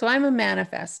 So I'm a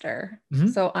manifester. Mm-hmm.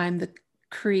 So I'm the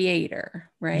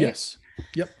creator, right? Yes.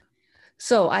 Yep.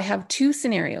 So I have two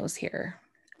scenarios here.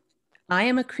 I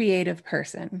am a creative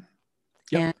person.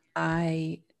 Yep. And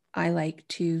I like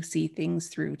to see things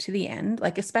through to the end,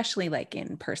 like especially like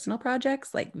in personal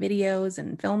projects, like videos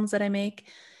and films that I make.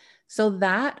 So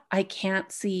that I can't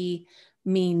see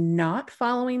me not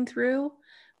following through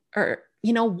or,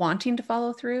 wanting to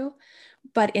follow through.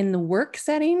 But in the work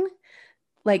setting,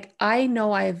 like I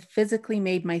know I've physically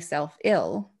made myself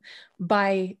ill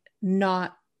by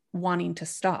not wanting to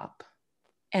stop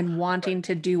and wanting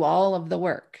to do all of the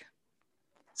work.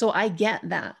 So I get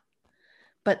that.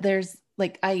 But there's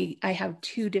like, I have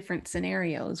two different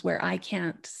scenarios where I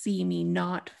can't see me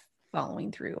not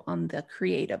following through on the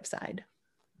creative side.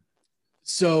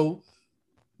 So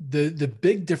the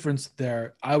big difference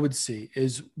there, I would see,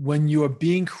 is when you are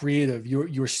being creative,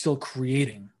 you're still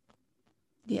creating.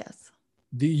 Yes.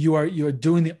 You are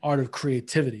doing the art of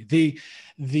creativity.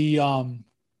 The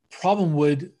problem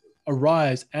would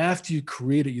arise after you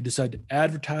create it. You decide to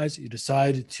advertise. You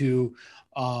decide to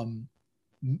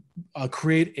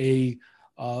create a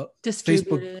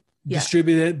Facebook,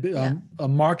 distribute it,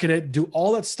 market it, do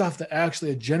all that stuff that actually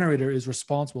a generator is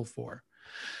responsible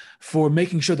for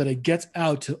making sure that it gets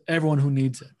out to everyone who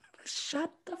needs it.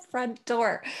 Shut the front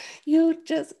door. You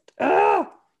just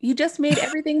made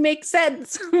everything make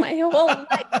sense my whole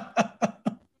life.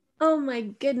 Oh my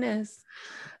goodness.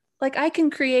 Like I can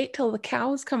create till the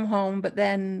cows come home, but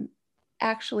then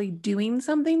actually doing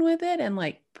something with it and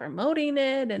like promoting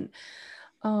it and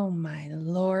oh my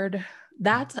Lord,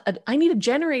 I need a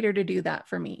generator to do that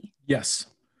for me. Yes.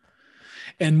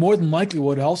 And more than likely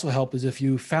what would also help is if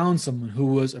you found someone who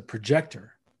was a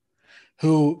projector,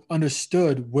 who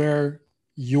understood where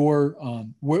your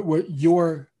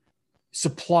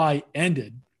supply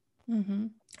ended mm-hmm.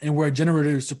 and where a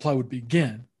generator supply would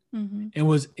begin, mm-hmm. and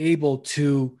was able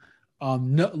to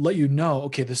let you know,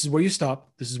 okay, this is where you stop,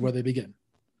 this is where they begin.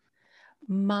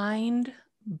 Mind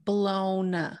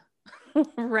blown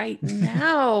right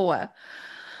now.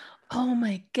 Oh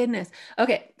my goodness.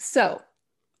 Okay, so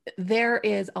there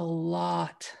is a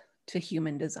lot to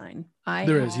human design.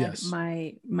 Yes.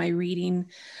 My reading,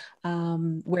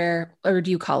 or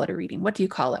do you call it a reading? What do you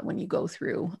call it when you go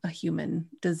through a human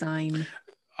design?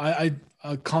 A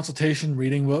consultation,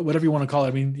 reading, whatever you want to call it.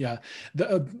 I mean, yeah,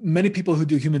 many people who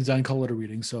do human design call it a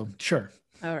reading. So sure.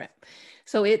 All right.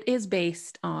 So it is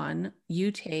based on,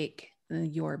 you take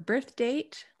your birth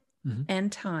date mm-hmm.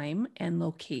 and time and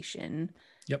location.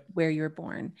 Yep. Where you're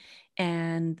born.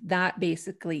 And that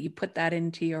basically, you put that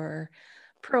into your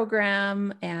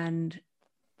program and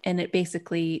it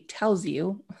basically tells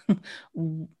you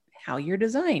how you're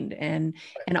designed and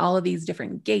all of these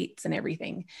different gates and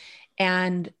everything.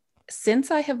 And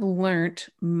since I have learned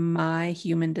my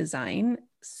human design,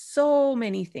 so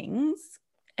many things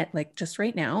like just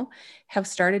right now have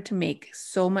started to make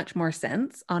so much more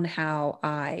sense on how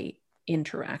I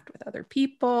interact with other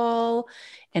people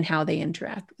and how they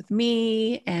interact with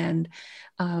me. And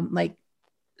like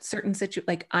certain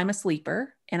like I'm a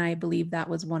sleeper, and I believe that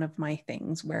was one of my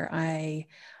things where I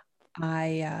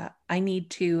need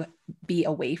to be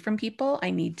away from people.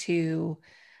 I need to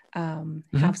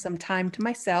mm-hmm. have some time to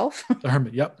myself. The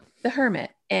hermit. Yep. The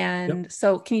hermit. And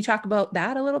so can you talk about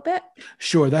that a little bit?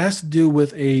 Sure. That has to do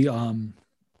with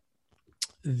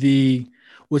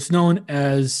what's known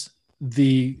as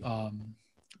the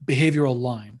behavioral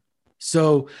line.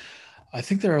 So I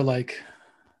think there are like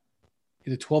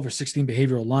either 12 or 16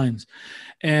 behavioral lines,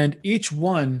 and each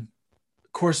one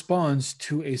corresponds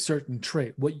to a certain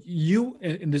trait.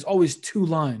 And there's always two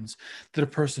lines that a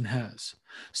person has.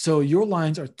 So your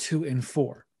lines are 2 and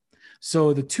 4.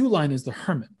 So the 2 line is the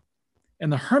hermit.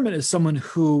 And the hermit is someone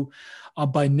who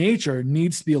by nature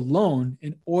needs to be alone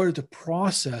in order to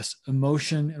process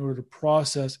emotion, in order to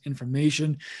process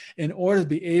information, in order to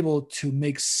be able to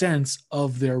make sense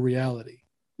of their reality.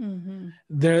 Mm-hmm.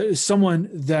 There is someone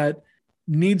that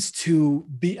needs to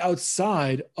be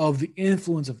outside of the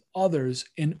influence of others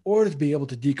in order to be able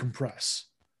to decompress.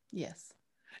 Yes.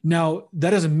 Now,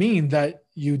 that doesn't mean that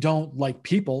you don't like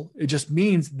people. It just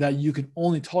means that you can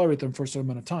only tolerate them for a certain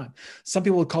amount of time. Some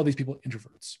people would call these people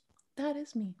introverts. That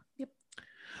is me. Yep.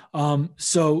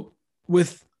 So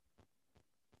with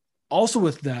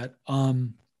that,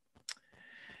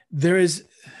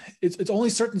 it's only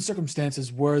certain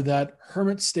circumstances where that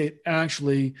hermit state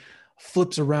actually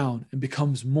flips around and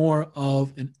becomes more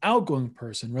of an outgoing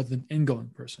person rather than ingoing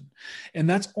person. And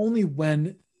that's only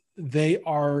when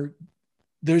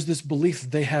there's this belief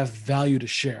that they have value to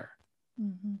share.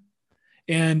 Mm-hmm.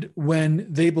 And when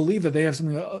they believe that they have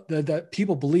something that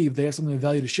people believe they have something of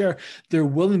value to share, they're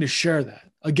willing to share that.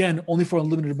 Again, only for a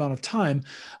limited amount of time,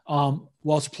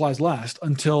 while supplies last,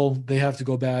 until they have to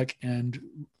go back and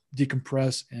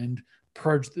decompress and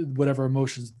purge whatever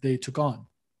emotions they took on.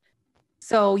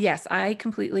 So yes, I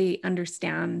completely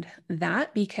understand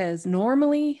that, because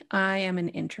normally I am an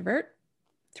introvert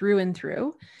through and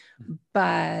through,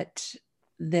 but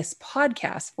this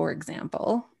podcast, for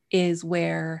example, is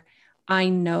where I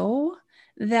know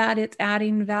that it's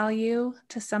adding value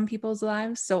to some people's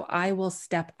lives. So I will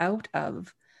step out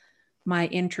of my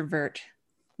introvert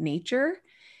nature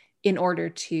in order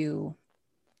to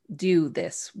do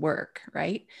this work,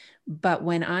 right? But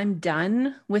when I'm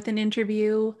done with an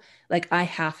interview, like I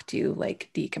have to like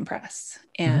decompress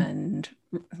and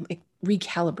like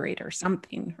recalibrate or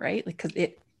something, right? Like, because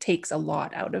it takes a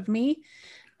lot out of me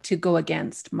to go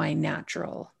against my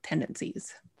natural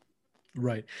tendencies.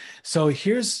 Right. So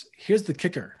here's the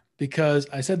kicker, because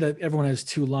I said that everyone has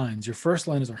 2 lines. Your first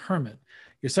line is a hermit.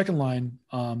 Your second line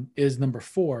is number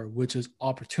 4, which is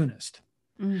opportunist.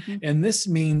 Mm-hmm. And this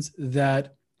means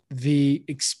that the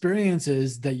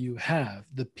experiences that you have,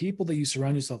 the people that you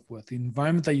surround yourself with, the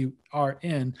environment that you are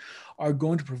in, are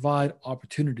going to provide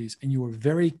opportunities, and you are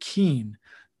very keen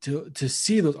to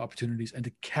see those opportunities and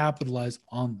to capitalize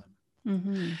on them.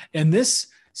 Mm-hmm. And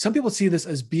some people see this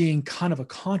as being kind of a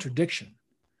contradiction,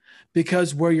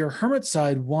 because where your hermit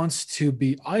side wants to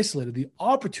be isolated, the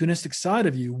opportunistic side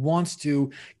of you wants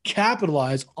to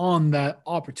capitalize on that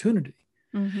opportunity.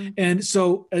 Mm-hmm. And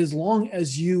so as long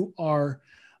as you are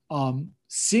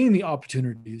seeing the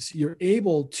opportunities, you're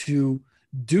able to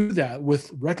do that with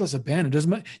reckless abandon. Doesn't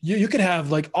matter. You could have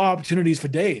like opportunities for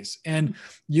days, and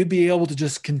you'd be able to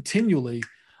just continually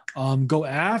go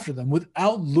after them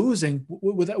without losing,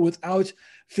 without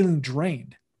feeling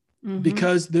drained. Mm-hmm.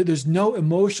 Because there's no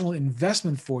emotional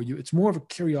investment for you. It's more of a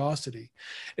curiosity.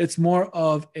 It's more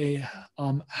of a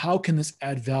how can this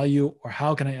add value, or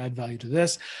how can I add value to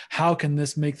this? How can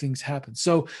this make things happen?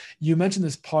 So you mentioned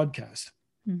this podcast.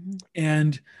 Mm-hmm.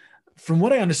 And from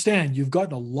what I understand, you've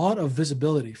gotten a lot of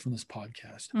visibility from this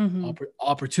podcast,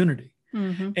 opportunity.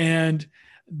 Mm-hmm. And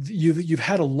you've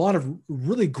had a lot of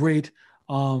really great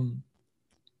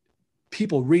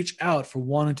people reach out for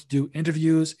wanting to do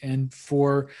interviews, and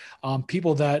for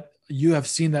people that you have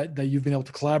seen that you've been able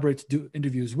to collaborate to do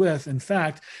interviews with. In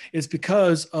fact, it's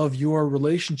because of your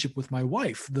relationship with my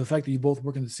wife, the fact that you both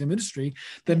work in the same industry,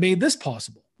 that made this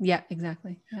possible. Yeah,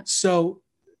 exactly. Yeah. So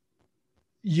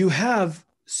you have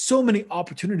so many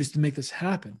opportunities to make this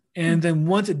happen. And then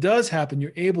once it does happen,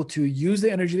 you're able to use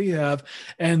the energy that you have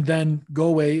and then go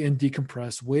away and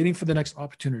decompress, waiting for the next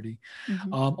opportunity.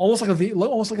 Mm-hmm. Almost like a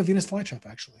Venus flytrap,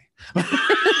 actually.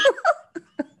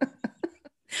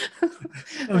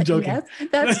 I'm joking. Yes,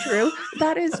 that's true.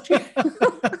 That is true.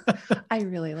 I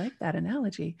really like that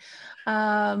analogy.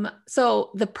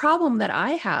 So the problem that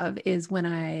I have is when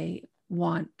I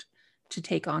want to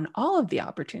take on all of the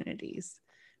opportunities,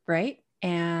 right?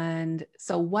 And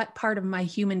so what part of my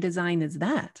human design is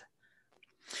that?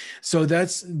 So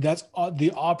that's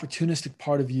the opportunistic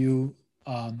part of you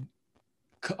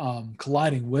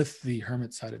colliding with the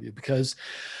hermit side of you, because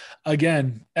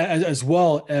again, as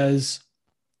well as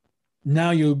now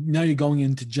you're going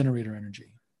into generator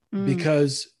energy,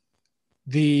 because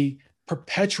the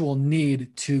perpetual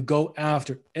need to go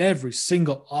after every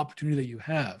single opportunity that you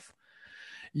have,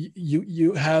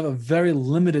 you have a very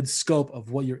limited scope of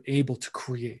what you're able to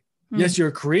create. Yes, you're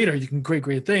a creator, you can create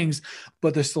great things,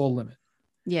 but there's still a limit.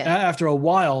 Yeah. After a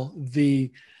while,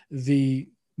 the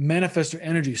manifestor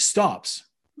energy stops,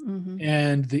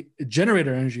 and the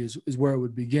generator energy is where it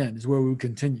would begin, is where we would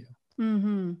continue.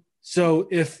 So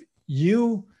if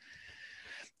you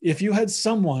had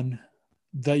someone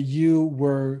that you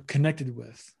were connected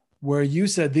with, where you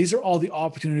said, these are all the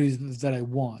opportunities that I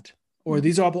want, or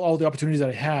these are all the opportunities that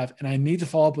I have, and I need to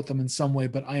follow up with them in some way,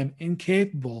 but I am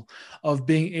incapable of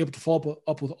being able to follow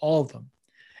up with all of them.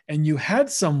 And you had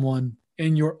someone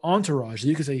in your entourage that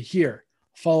you could say, here,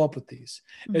 follow up with these,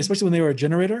 especially when they were a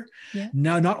generator. Yeah.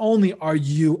 Now, not only are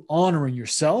you honoring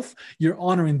yourself, you're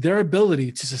honoring their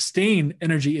ability to sustain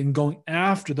energy in going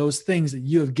after those things that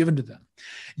you have given to them.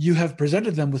 You have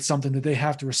presented them with something that they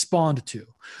have to respond to,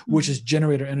 which is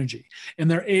generator energy.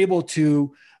 And they're able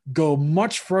to go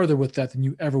much further with that than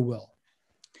you ever will.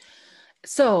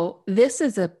 So this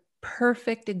is a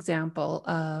perfect example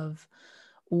of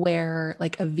where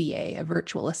like a VA, a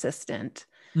virtual assistant,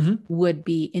 would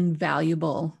be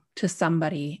invaluable to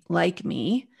somebody like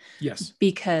me. Yes.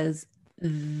 Because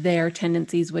their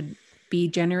tendencies would be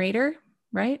generator,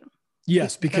 right?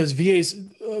 Yes, because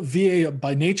VA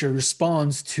by nature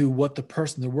responds to what the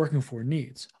person they're working for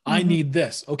needs. I need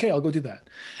this. Okay, I'll go do that.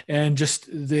 And just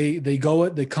they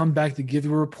come back to give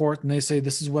you a report and they say,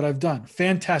 this is what I've done.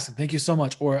 Fantastic. Thank you so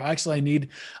much. Or actually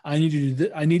I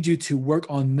need you to work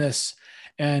on this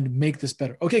and make this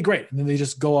better. Okay, great. And then they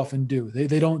just go off and do.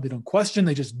 They don't question,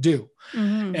 they just do.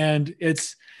 And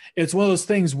it's one of those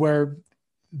things where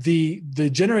the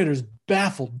generator is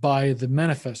baffled by the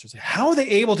manifestors. How are they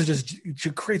able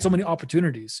to create so many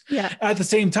opportunities? Yeah. At the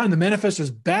same time, the manifestor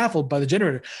is baffled by the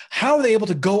generator. How are they able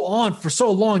to go on for so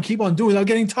long, keep on doing without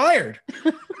getting tired?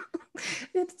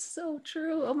 It's so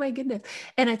true. Oh my goodness.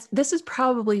 And this is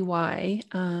probably why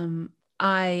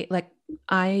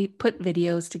I put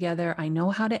videos together. I know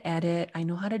how to edit. I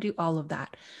know how to do all of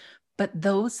that. But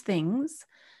those things,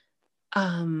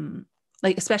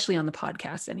 like especially on the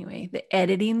podcast anyway, the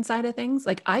editing side of things,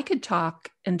 like I could talk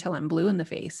until I'm blue in the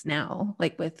face now,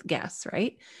 like with guests,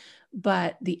 right?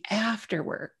 But the after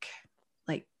work,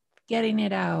 like getting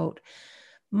it out,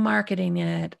 marketing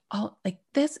it, all like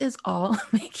this is all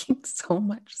making so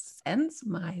much sense.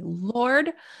 My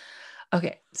Lord.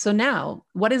 Okay. So now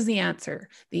what is the answer?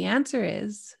 The answer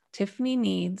is Tiffany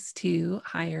needs to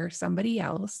hire somebody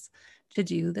else to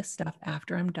do the stuff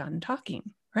after I'm done talking,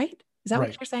 right? Is that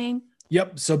what you're saying?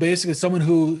 Yep. So basically someone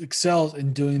who excels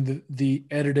in doing the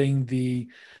editing, the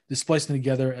splicing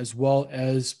together, as well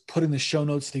as putting the show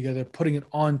notes together, putting it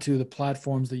onto the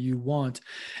platforms that you want,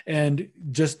 and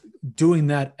just doing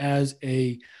that as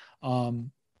a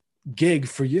gig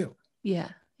for you. Yeah.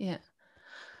 Yeah.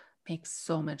 Makes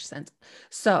so much sense.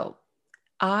 So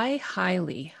I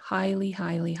highly, highly,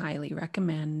 highly, highly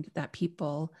recommend that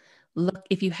people look,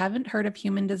 if you haven't heard of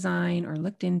human design or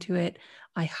looked into it,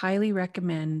 I highly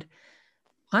recommend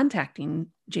contacting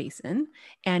Jason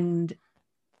and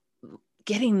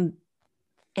getting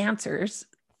answers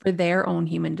for their own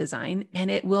human design, and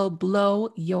it will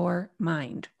blow your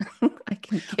mind. I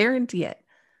can guarantee it.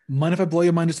 Mind if I blow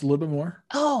your mind just a little bit more?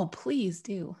 Oh, please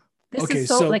do. This is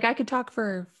so like I could talk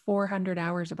for 400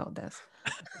 hours about this.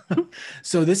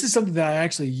 So this is something that I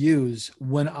actually use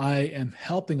when I am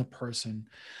helping a person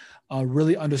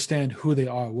really understand who they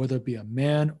are, whether it be a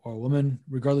man or a woman,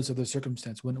 regardless of their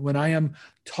circumstance. When I am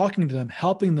talking to them,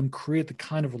 helping them create the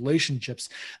kind of relationships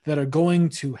that are going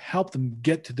to help them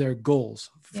get to their goals,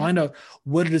 find out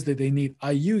what it is that they need,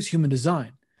 I use human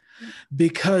design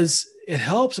because it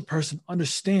helps a person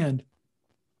understand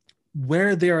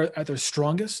where they are at their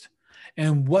strongest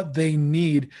and what they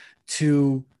need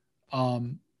to,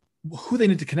 who they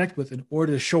need to connect with in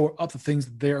order to show up the things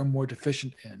that they are more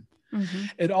deficient in.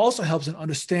 It also helps in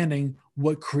understanding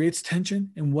what creates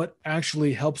tension and what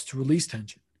actually helps to release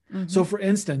tension. So for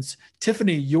instance,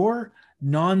 Tiffany, your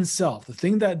non-self, the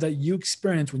thing that you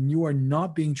experience when you are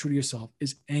not being true to yourself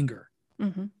is anger.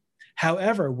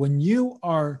 However, when you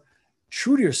are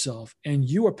true to yourself and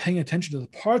you are paying attention to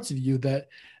the parts of you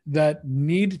that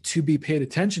need to be paid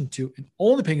attention to and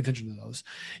only paying attention to those,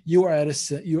 you are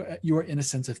in a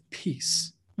sense of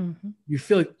peace. You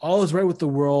feel like all is right with the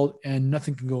world and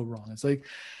nothing can go wrong. It's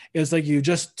like you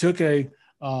just took you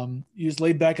just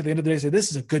laid back at the end of the day and say, this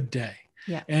is a good day.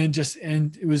 Yeah. And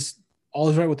it was all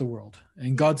is right with the world.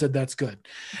 And God said, that's good.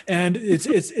 And it's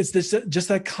this, just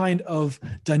that kind of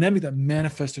dynamic that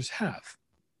manifestors have.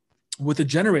 With a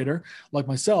generator like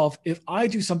myself, if I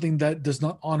do something that does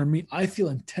not honor me, I feel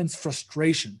intense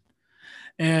frustration.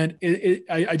 And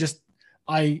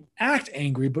I act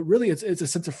angry, but really it's a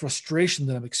sense of frustration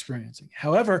that I'm experiencing.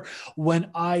 However, when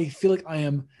I feel like I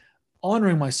am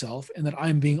honoring myself and that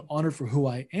I'm being honored for who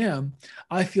I am,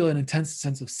 I feel an intense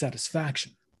sense of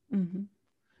satisfaction. Mm-hmm.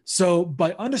 So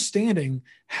by understanding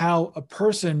how a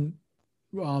person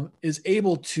is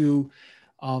able to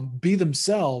be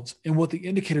themselves and what the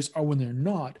indicators are when they're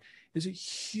not is a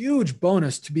huge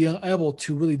bonus to be able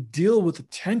to really deal with the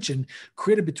tension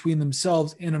created between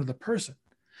themselves and another person,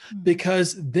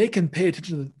 because they can pay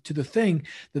attention to the thing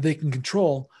that they can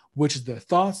control, which is their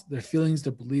thoughts, their feelings,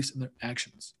 their beliefs, and their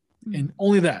actions. Mm-hmm. And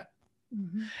only that.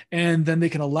 Mm-hmm. And then they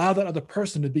can allow that other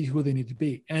person to be who they need to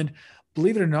be. And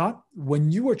believe it or not,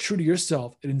 when you are true to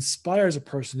yourself, it inspires a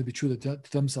person to be true to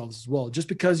themselves as well, just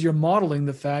because you're modeling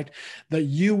the fact that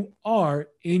you are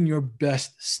in your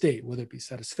best state, whether it be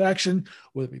satisfaction,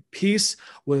 whether it be peace,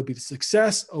 whether it be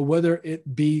success, or whether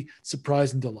it be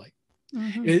surprise and delight.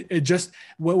 Mm-hmm. It just,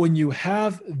 when you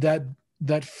have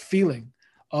that feeling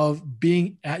of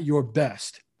being at your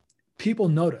best, people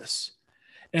notice.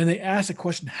 And they ask the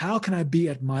question, how can I be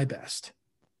at my best?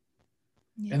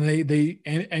 Yeah. And they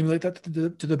emulate that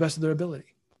to the best of their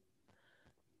ability.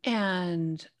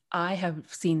 And I have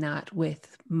seen that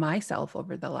with myself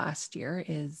over the last year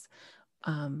is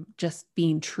just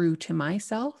being true to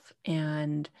myself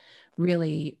and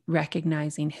really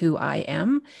recognizing who I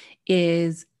am.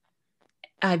 Is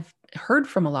I've heard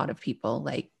from a lot of people,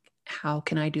 like, how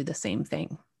can I do the same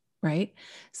thing? Right.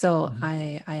 So mm-hmm.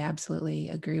 I absolutely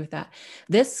agree with that.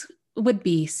 This would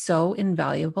be so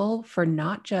invaluable for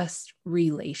not just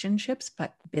relationships,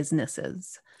 but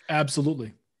businesses.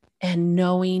 Absolutely. And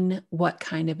knowing what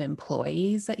kind of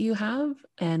employees that you have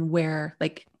and where,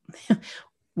 like,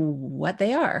 what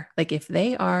they are. Like, if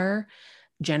they are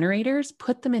generators,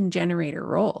 put them in generator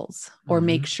roles, or mm-hmm.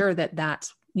 make sure that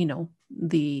that's,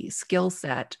 the skill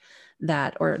set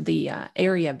that, or the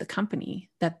area of the company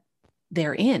that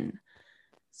they're in,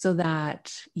 so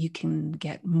that you can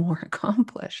get more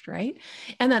accomplished, right?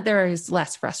 And that there is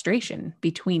less frustration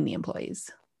between the employees.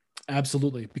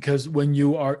 Absolutely. Because when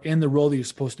you are in the role that you're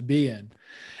supposed to be in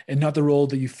and not the role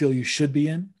that you feel you should be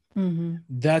in, mm-hmm.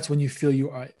 that's when you feel you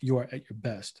are at your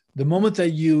best. The moment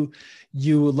that you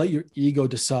let your ego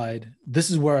decide, this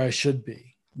is where I should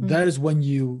be, mm-hmm. that is when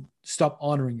you stop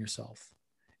honoring yourself.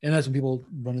 And that's when people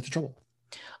run into trouble.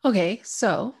 Okay.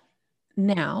 So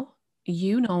now,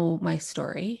 my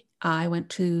story. I went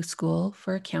to school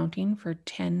for accounting for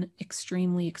 10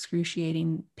 extremely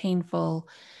excruciating, painful,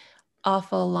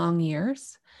 awful long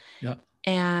years. Yeah.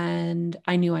 And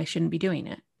I knew I shouldn't be doing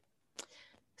it.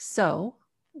 So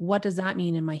what does that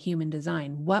mean in my human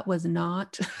design? What was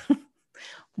not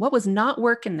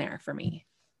working there for me?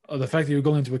 Oh, the fact that you're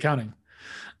going into accounting.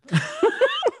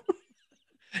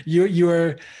 you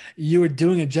were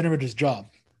doing a generator's job.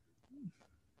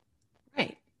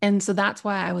 Right. And so that's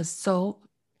why I was so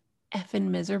effing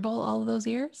miserable all of those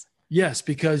years. Yes,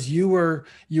 because you were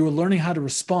learning how to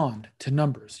respond to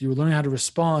numbers. You were learning how to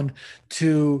respond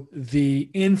to the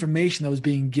information that was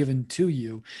being given to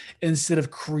you instead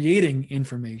of creating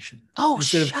information.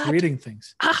 Instead of creating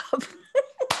things.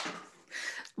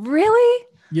 Really?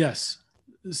 Yes.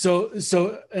 So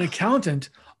an accountant,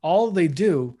 all they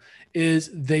do is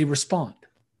they respond.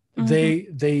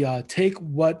 Mm-hmm. They take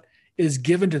what is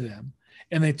given to them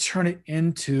and they turn it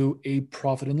into a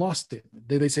profit and loss statement.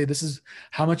 They say, this is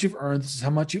how much you've earned, this is how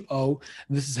much you owe,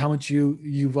 and this is how much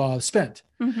you've spent.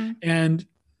 Mm-hmm. And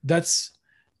that's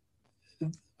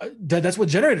what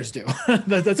generators do.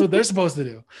 That's what they're supposed to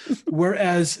do.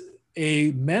 Whereas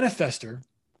a manifester,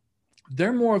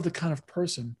 they're more of the kind of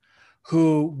person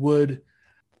who would,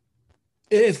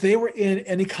 if they were in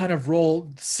any kind of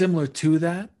role similar to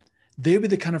that, they'd be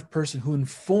the kind of person who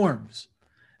informs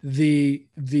the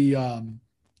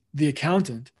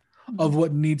accountant of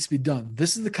what needs to be done.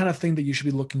 This is the kind of thing that you should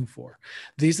be looking for.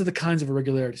 These are the kinds of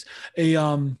irregularities.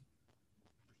 Any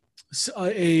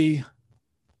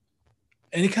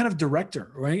kind of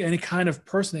director or any kind of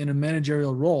person in a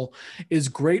managerial role is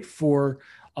great for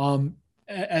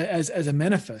as a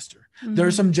manifester. Mm-hmm. There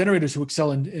are some generators who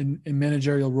excel in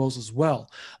managerial roles as well,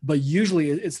 but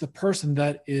usually it's the person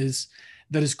that is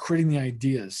creating the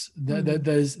ideas, that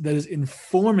is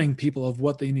informing people of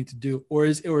what they need to do, or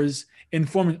is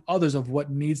informing others of what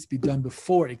needs to be done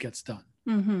before it gets done.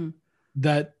 Mm-hmm.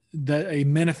 That a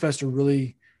manifestor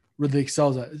really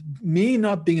excels at. Me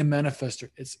not being a manifestor,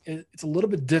 it's a little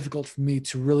bit difficult for me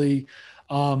to really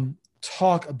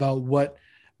talk about what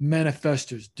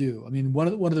manifestors do. I mean, one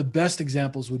of the best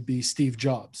examples would be Steve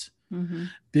Jobs. Mm-hmm.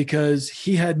 because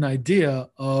he had an idea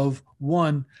of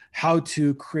one, how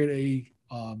to create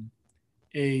how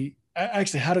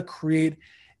to create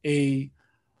a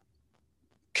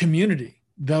community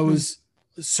that was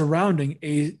surrounding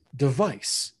a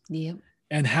device, Yep.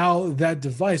 and how that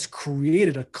device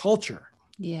created a culture.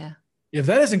 Yeah. If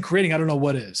that isn't creating, I don't know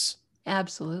what is.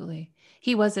 Absolutely.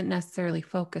 He wasn't necessarily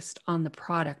focused on the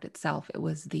product itself. It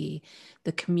was the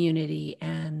community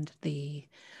and the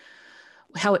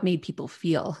how it made people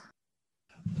feel.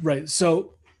 Right.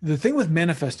 So the thing with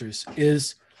manifestors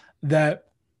is that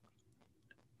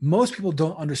most people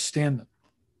don't understand them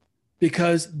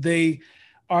because they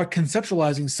are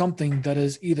conceptualizing something that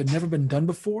has either never been done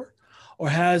before or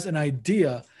has an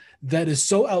idea that is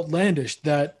so outlandish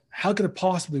that how could it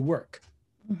possibly work?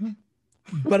 Mm-hmm.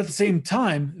 But at the same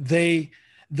time, they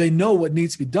know what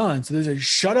needs to be done. So they say,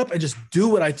 shut up and just do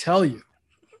what I tell you.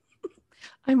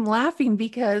 I'm laughing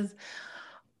because,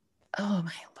 oh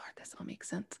my Lord, this all makes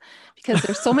sense. Because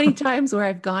there's so many times where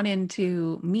I've gone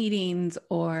into meetings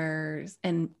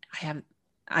and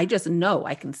I just know,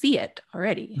 I can see it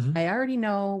already. Mhm. I already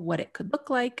know what it could look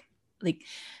like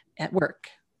at work,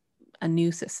 a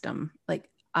new system. Like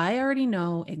I already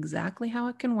know exactly how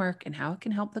it can work and how it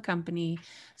can help the company.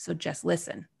 So just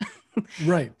listen.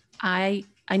 Right. I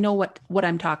know what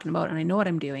I'm talking about and I know what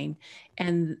I'm doing.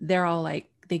 And they're all like,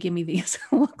 they give me these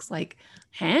looks like,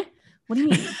 huh? What do you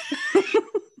mean?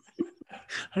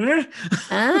 Huh?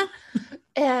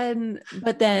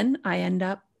 But then I end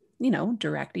up,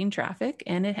 directing traffic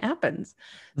and it happens.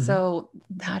 Mhm. So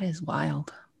that is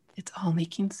wild. It's all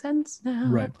making sense now.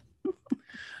 Right.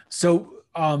 So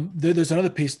there's another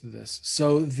piece to this.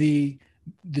 So the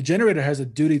generator has a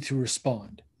duty to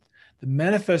respond. The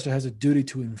manifestor has a duty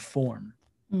to inform.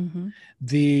 Mm-hmm.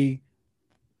 The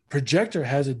projector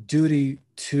has a duty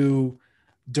to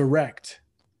direct.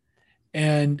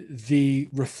 And the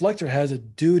reflector has a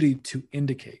duty to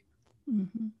indicate.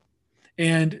 Mm-hmm.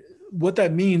 And what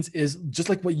that means is just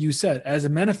like what you said, as a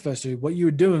manifestor, what you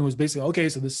were doing was basically, okay,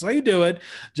 so this is how you do it.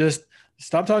 Just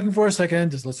stop talking for a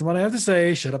second. Just listen to what I have to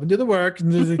say. Shut up and do the work.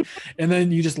 And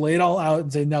then you just lay it all out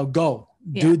and say, now go,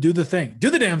 do the thing, do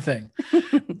the damn thing.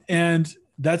 And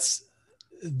that's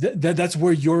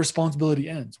where your responsibility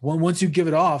ends. Once you give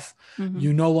it off, Mm-hmm.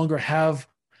 you no longer have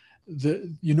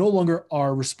you no longer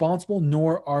are responsible,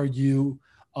 nor are you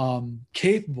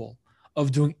capable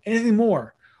of doing anything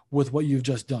more with what you've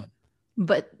just done.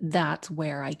 But that's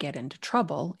where I get into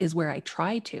trouble, is where I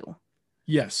try to.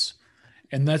 Yes.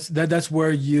 And that's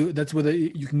where you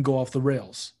can go off the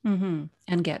rails. Mm-hmm.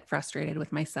 And get frustrated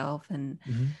with myself.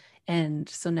 And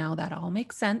so now that all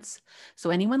makes sense. So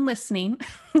anyone listening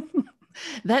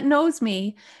that knows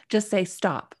me, just say,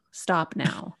 stop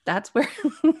now. That's where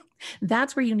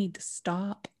you need to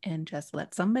stop and just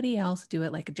let somebody else do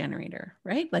it, like a generator,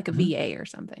 right? Like a VA or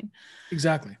something.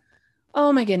 Exactly.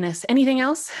 Oh my goodness. Anything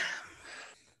else?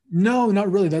 No, not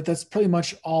really. That's pretty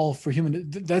much all for human.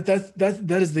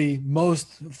 That is the most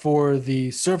for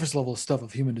the surface level stuff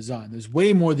of human design. There's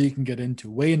way more that you can get into,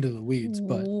 way into the weeds,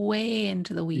 but way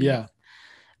into the weeds. Yeah.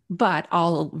 But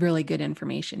all really good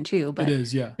information too. But it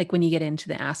is, yeah. Like when you get into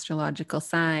the astrological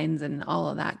signs and all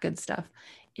of that good stuff,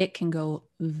 it can go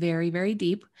very, very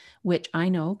deep, which I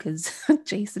know because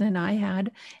Jason and I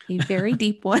had a very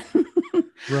deep one.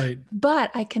 Right.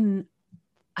 But I can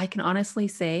honestly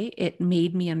say it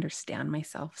made me understand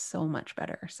myself so much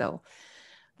better. So,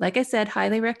 like I said,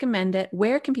 highly recommend it.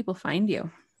 Where can people find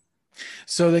you?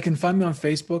 So they can find me on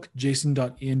Facebook,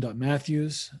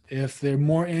 jason.ian.matthews. If they're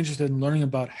more interested in learning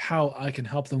about how I can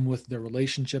help them with their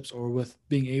relationships or with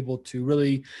being able to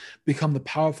really become the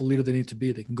powerful leader they need to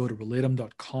be, they can go to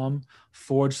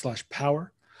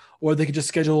relatum.com/power, or they can just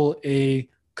schedule a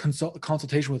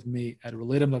consultation with me at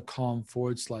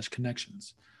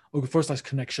relatum.com/connections or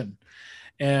 /connection.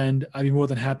 And I'd be more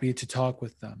than happy to talk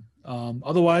with them.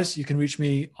 Otherwise, you can reach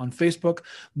me on Facebook.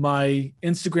 My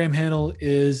Instagram handle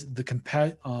is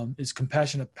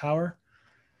Compassionate Power.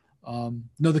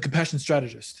 The Compassion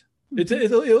Strategist.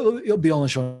 It'll be on the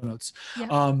show notes.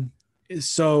 Yeah.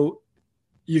 So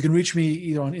you can reach me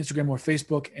either on Instagram or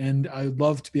Facebook, and I'd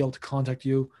love to be able to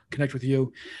connect with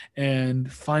you,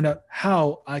 and find out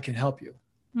how I can help you.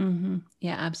 Mm-hmm.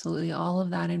 Yeah, absolutely. All of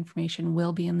that information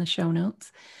will be in the show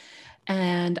notes.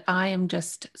 And I am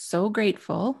just so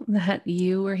grateful that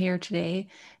you were here today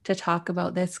to talk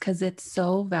about this, because it's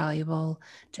so valuable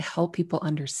to help people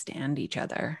understand each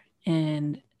other.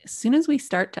 And as soon as we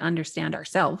start to understand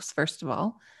ourselves, first of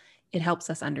all, it helps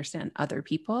us understand other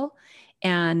people.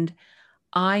 And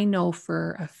I know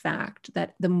for a fact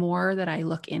that the more that I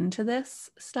look into this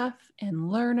stuff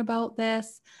and learn about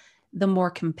this, the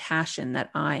more compassion that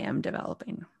I am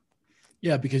developing.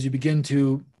 Yeah, because you begin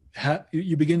to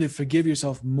forgive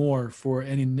yourself more for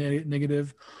any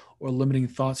negative or limiting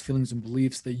thoughts, feelings, and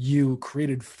beliefs that you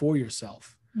created for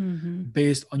yourself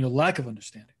based on your lack of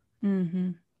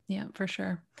understanding. Yeah, for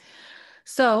sure.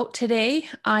 So today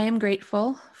I am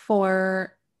grateful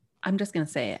for, I'm just going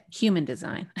to say it, human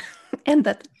design. And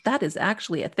that is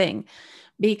actually a thing,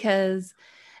 because,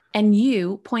 and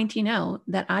you pointing out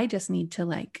that I just need to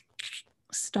like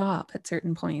stop at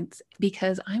certain points,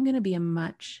 because I'm going to be a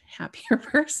much happier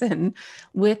person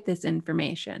with this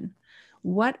information.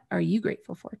 What are you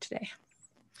grateful for today?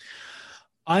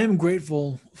 I am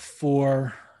grateful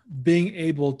for being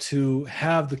able to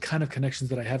have the kind of connections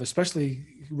that I have, especially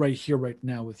right here, right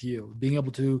now with you, being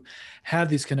able to have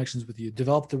these connections with you,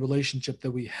 develop the relationship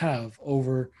that we have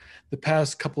over the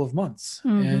past couple of months,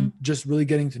 and just really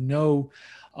getting to know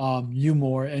you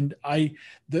more. And I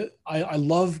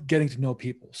love getting to know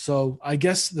people. So I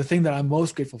guess the thing that I'm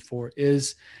most grateful for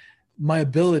is my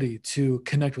ability to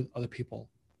connect with other people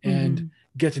and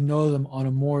get to know them on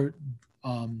a more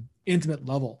intimate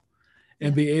level,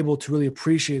 and be able to really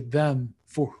appreciate them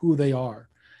for who they are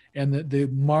and the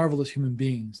marvelous human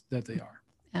beings that they are.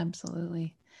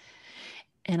 Absolutely.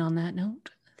 And on that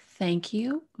note, thank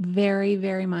you very,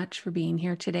 very much for being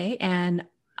here today. And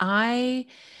I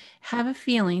have a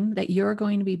feeling that you're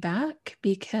going to be back,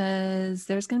 because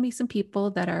there's going to be some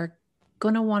people that are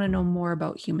going to want to know more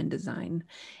about human design.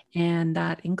 And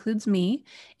that includes me.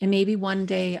 And maybe one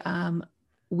day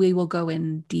we will go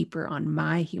in deeper on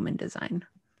my human design.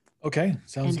 Okay.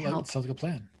 Sounds like a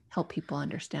plan. Help people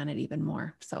understand it even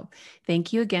more. So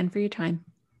thank you again for your time.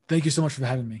 Thank you so much for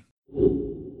having me.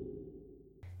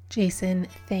 Jason,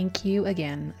 thank you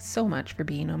again so much for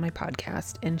being on my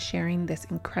podcast and sharing this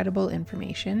incredible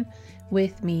information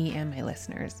with me and my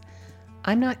listeners.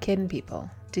 I'm not kidding, people.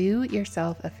 Do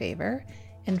yourself a favor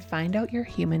and find out your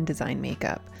human design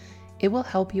makeup. It will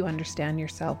help you understand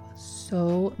yourself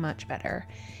so much better.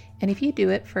 And if you do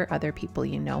it for other people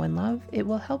you know and love, it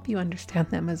will help you understand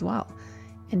them as well.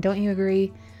 And don't you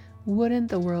agree? Wouldn't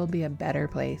the world be a better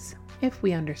place if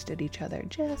we understood each other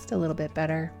just a little bit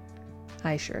better?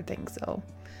 I sure think so.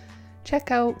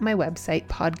 Check out my website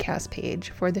podcast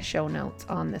page for the show notes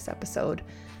on this episode.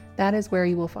 That is where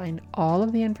you will find all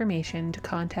of the information to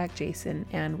contact Jason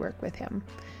and work with him.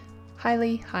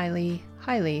 Highly, highly,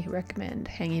 highly recommend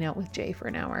hanging out with Jay for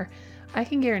an hour. I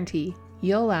can guarantee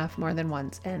you'll laugh more than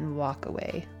once and walk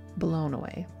away blown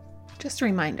away. Just a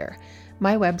reminder,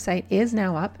 my website is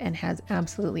now up and has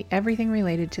absolutely everything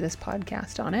related to this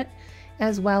podcast on it,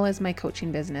 as well as my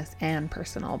coaching business and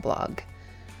personal blog.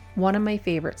 One of my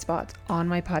favorite spots on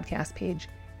my podcast page,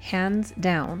 hands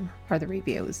down, are the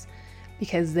reviews,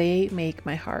 because they make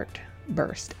my heart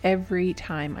burst every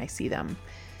time I see them.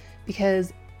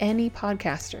 Because any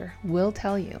podcaster will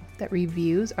tell you that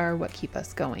reviews are what keep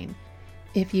us going.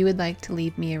 If you would like to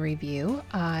leave me a review,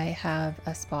 I have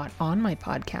a spot on my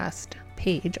podcast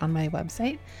page on my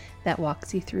website that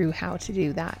walks you through how to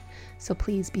do that. So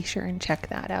please be sure and check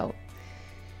that out.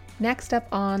 Next up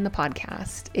on the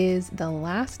podcast is the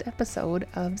last episode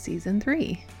of season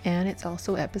 3, and it's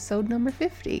also episode number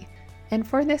 50. And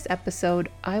for this episode,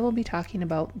 I will be talking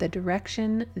about the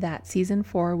direction that season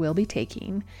 4 will be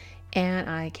taking, and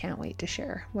I can't wait to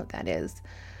share what that is.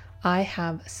 I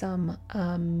have some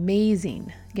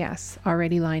amazing guests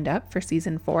already lined up for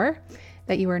season 4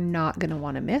 that you are not going to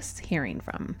want to miss hearing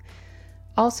from.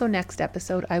 Also, next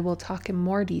episode, I will talk in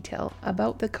more detail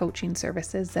about the coaching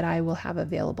services that I will have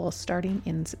available starting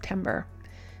in September.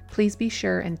 Please be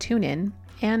sure and tune in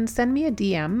and send me a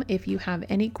DM if you have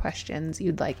any questions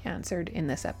you'd like answered in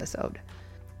this episode.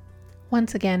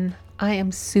 Once again, I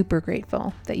am super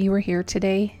grateful that you were here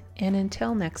today, and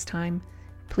until next time,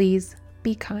 please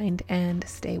be kind and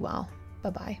stay well.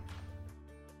 Bye-bye.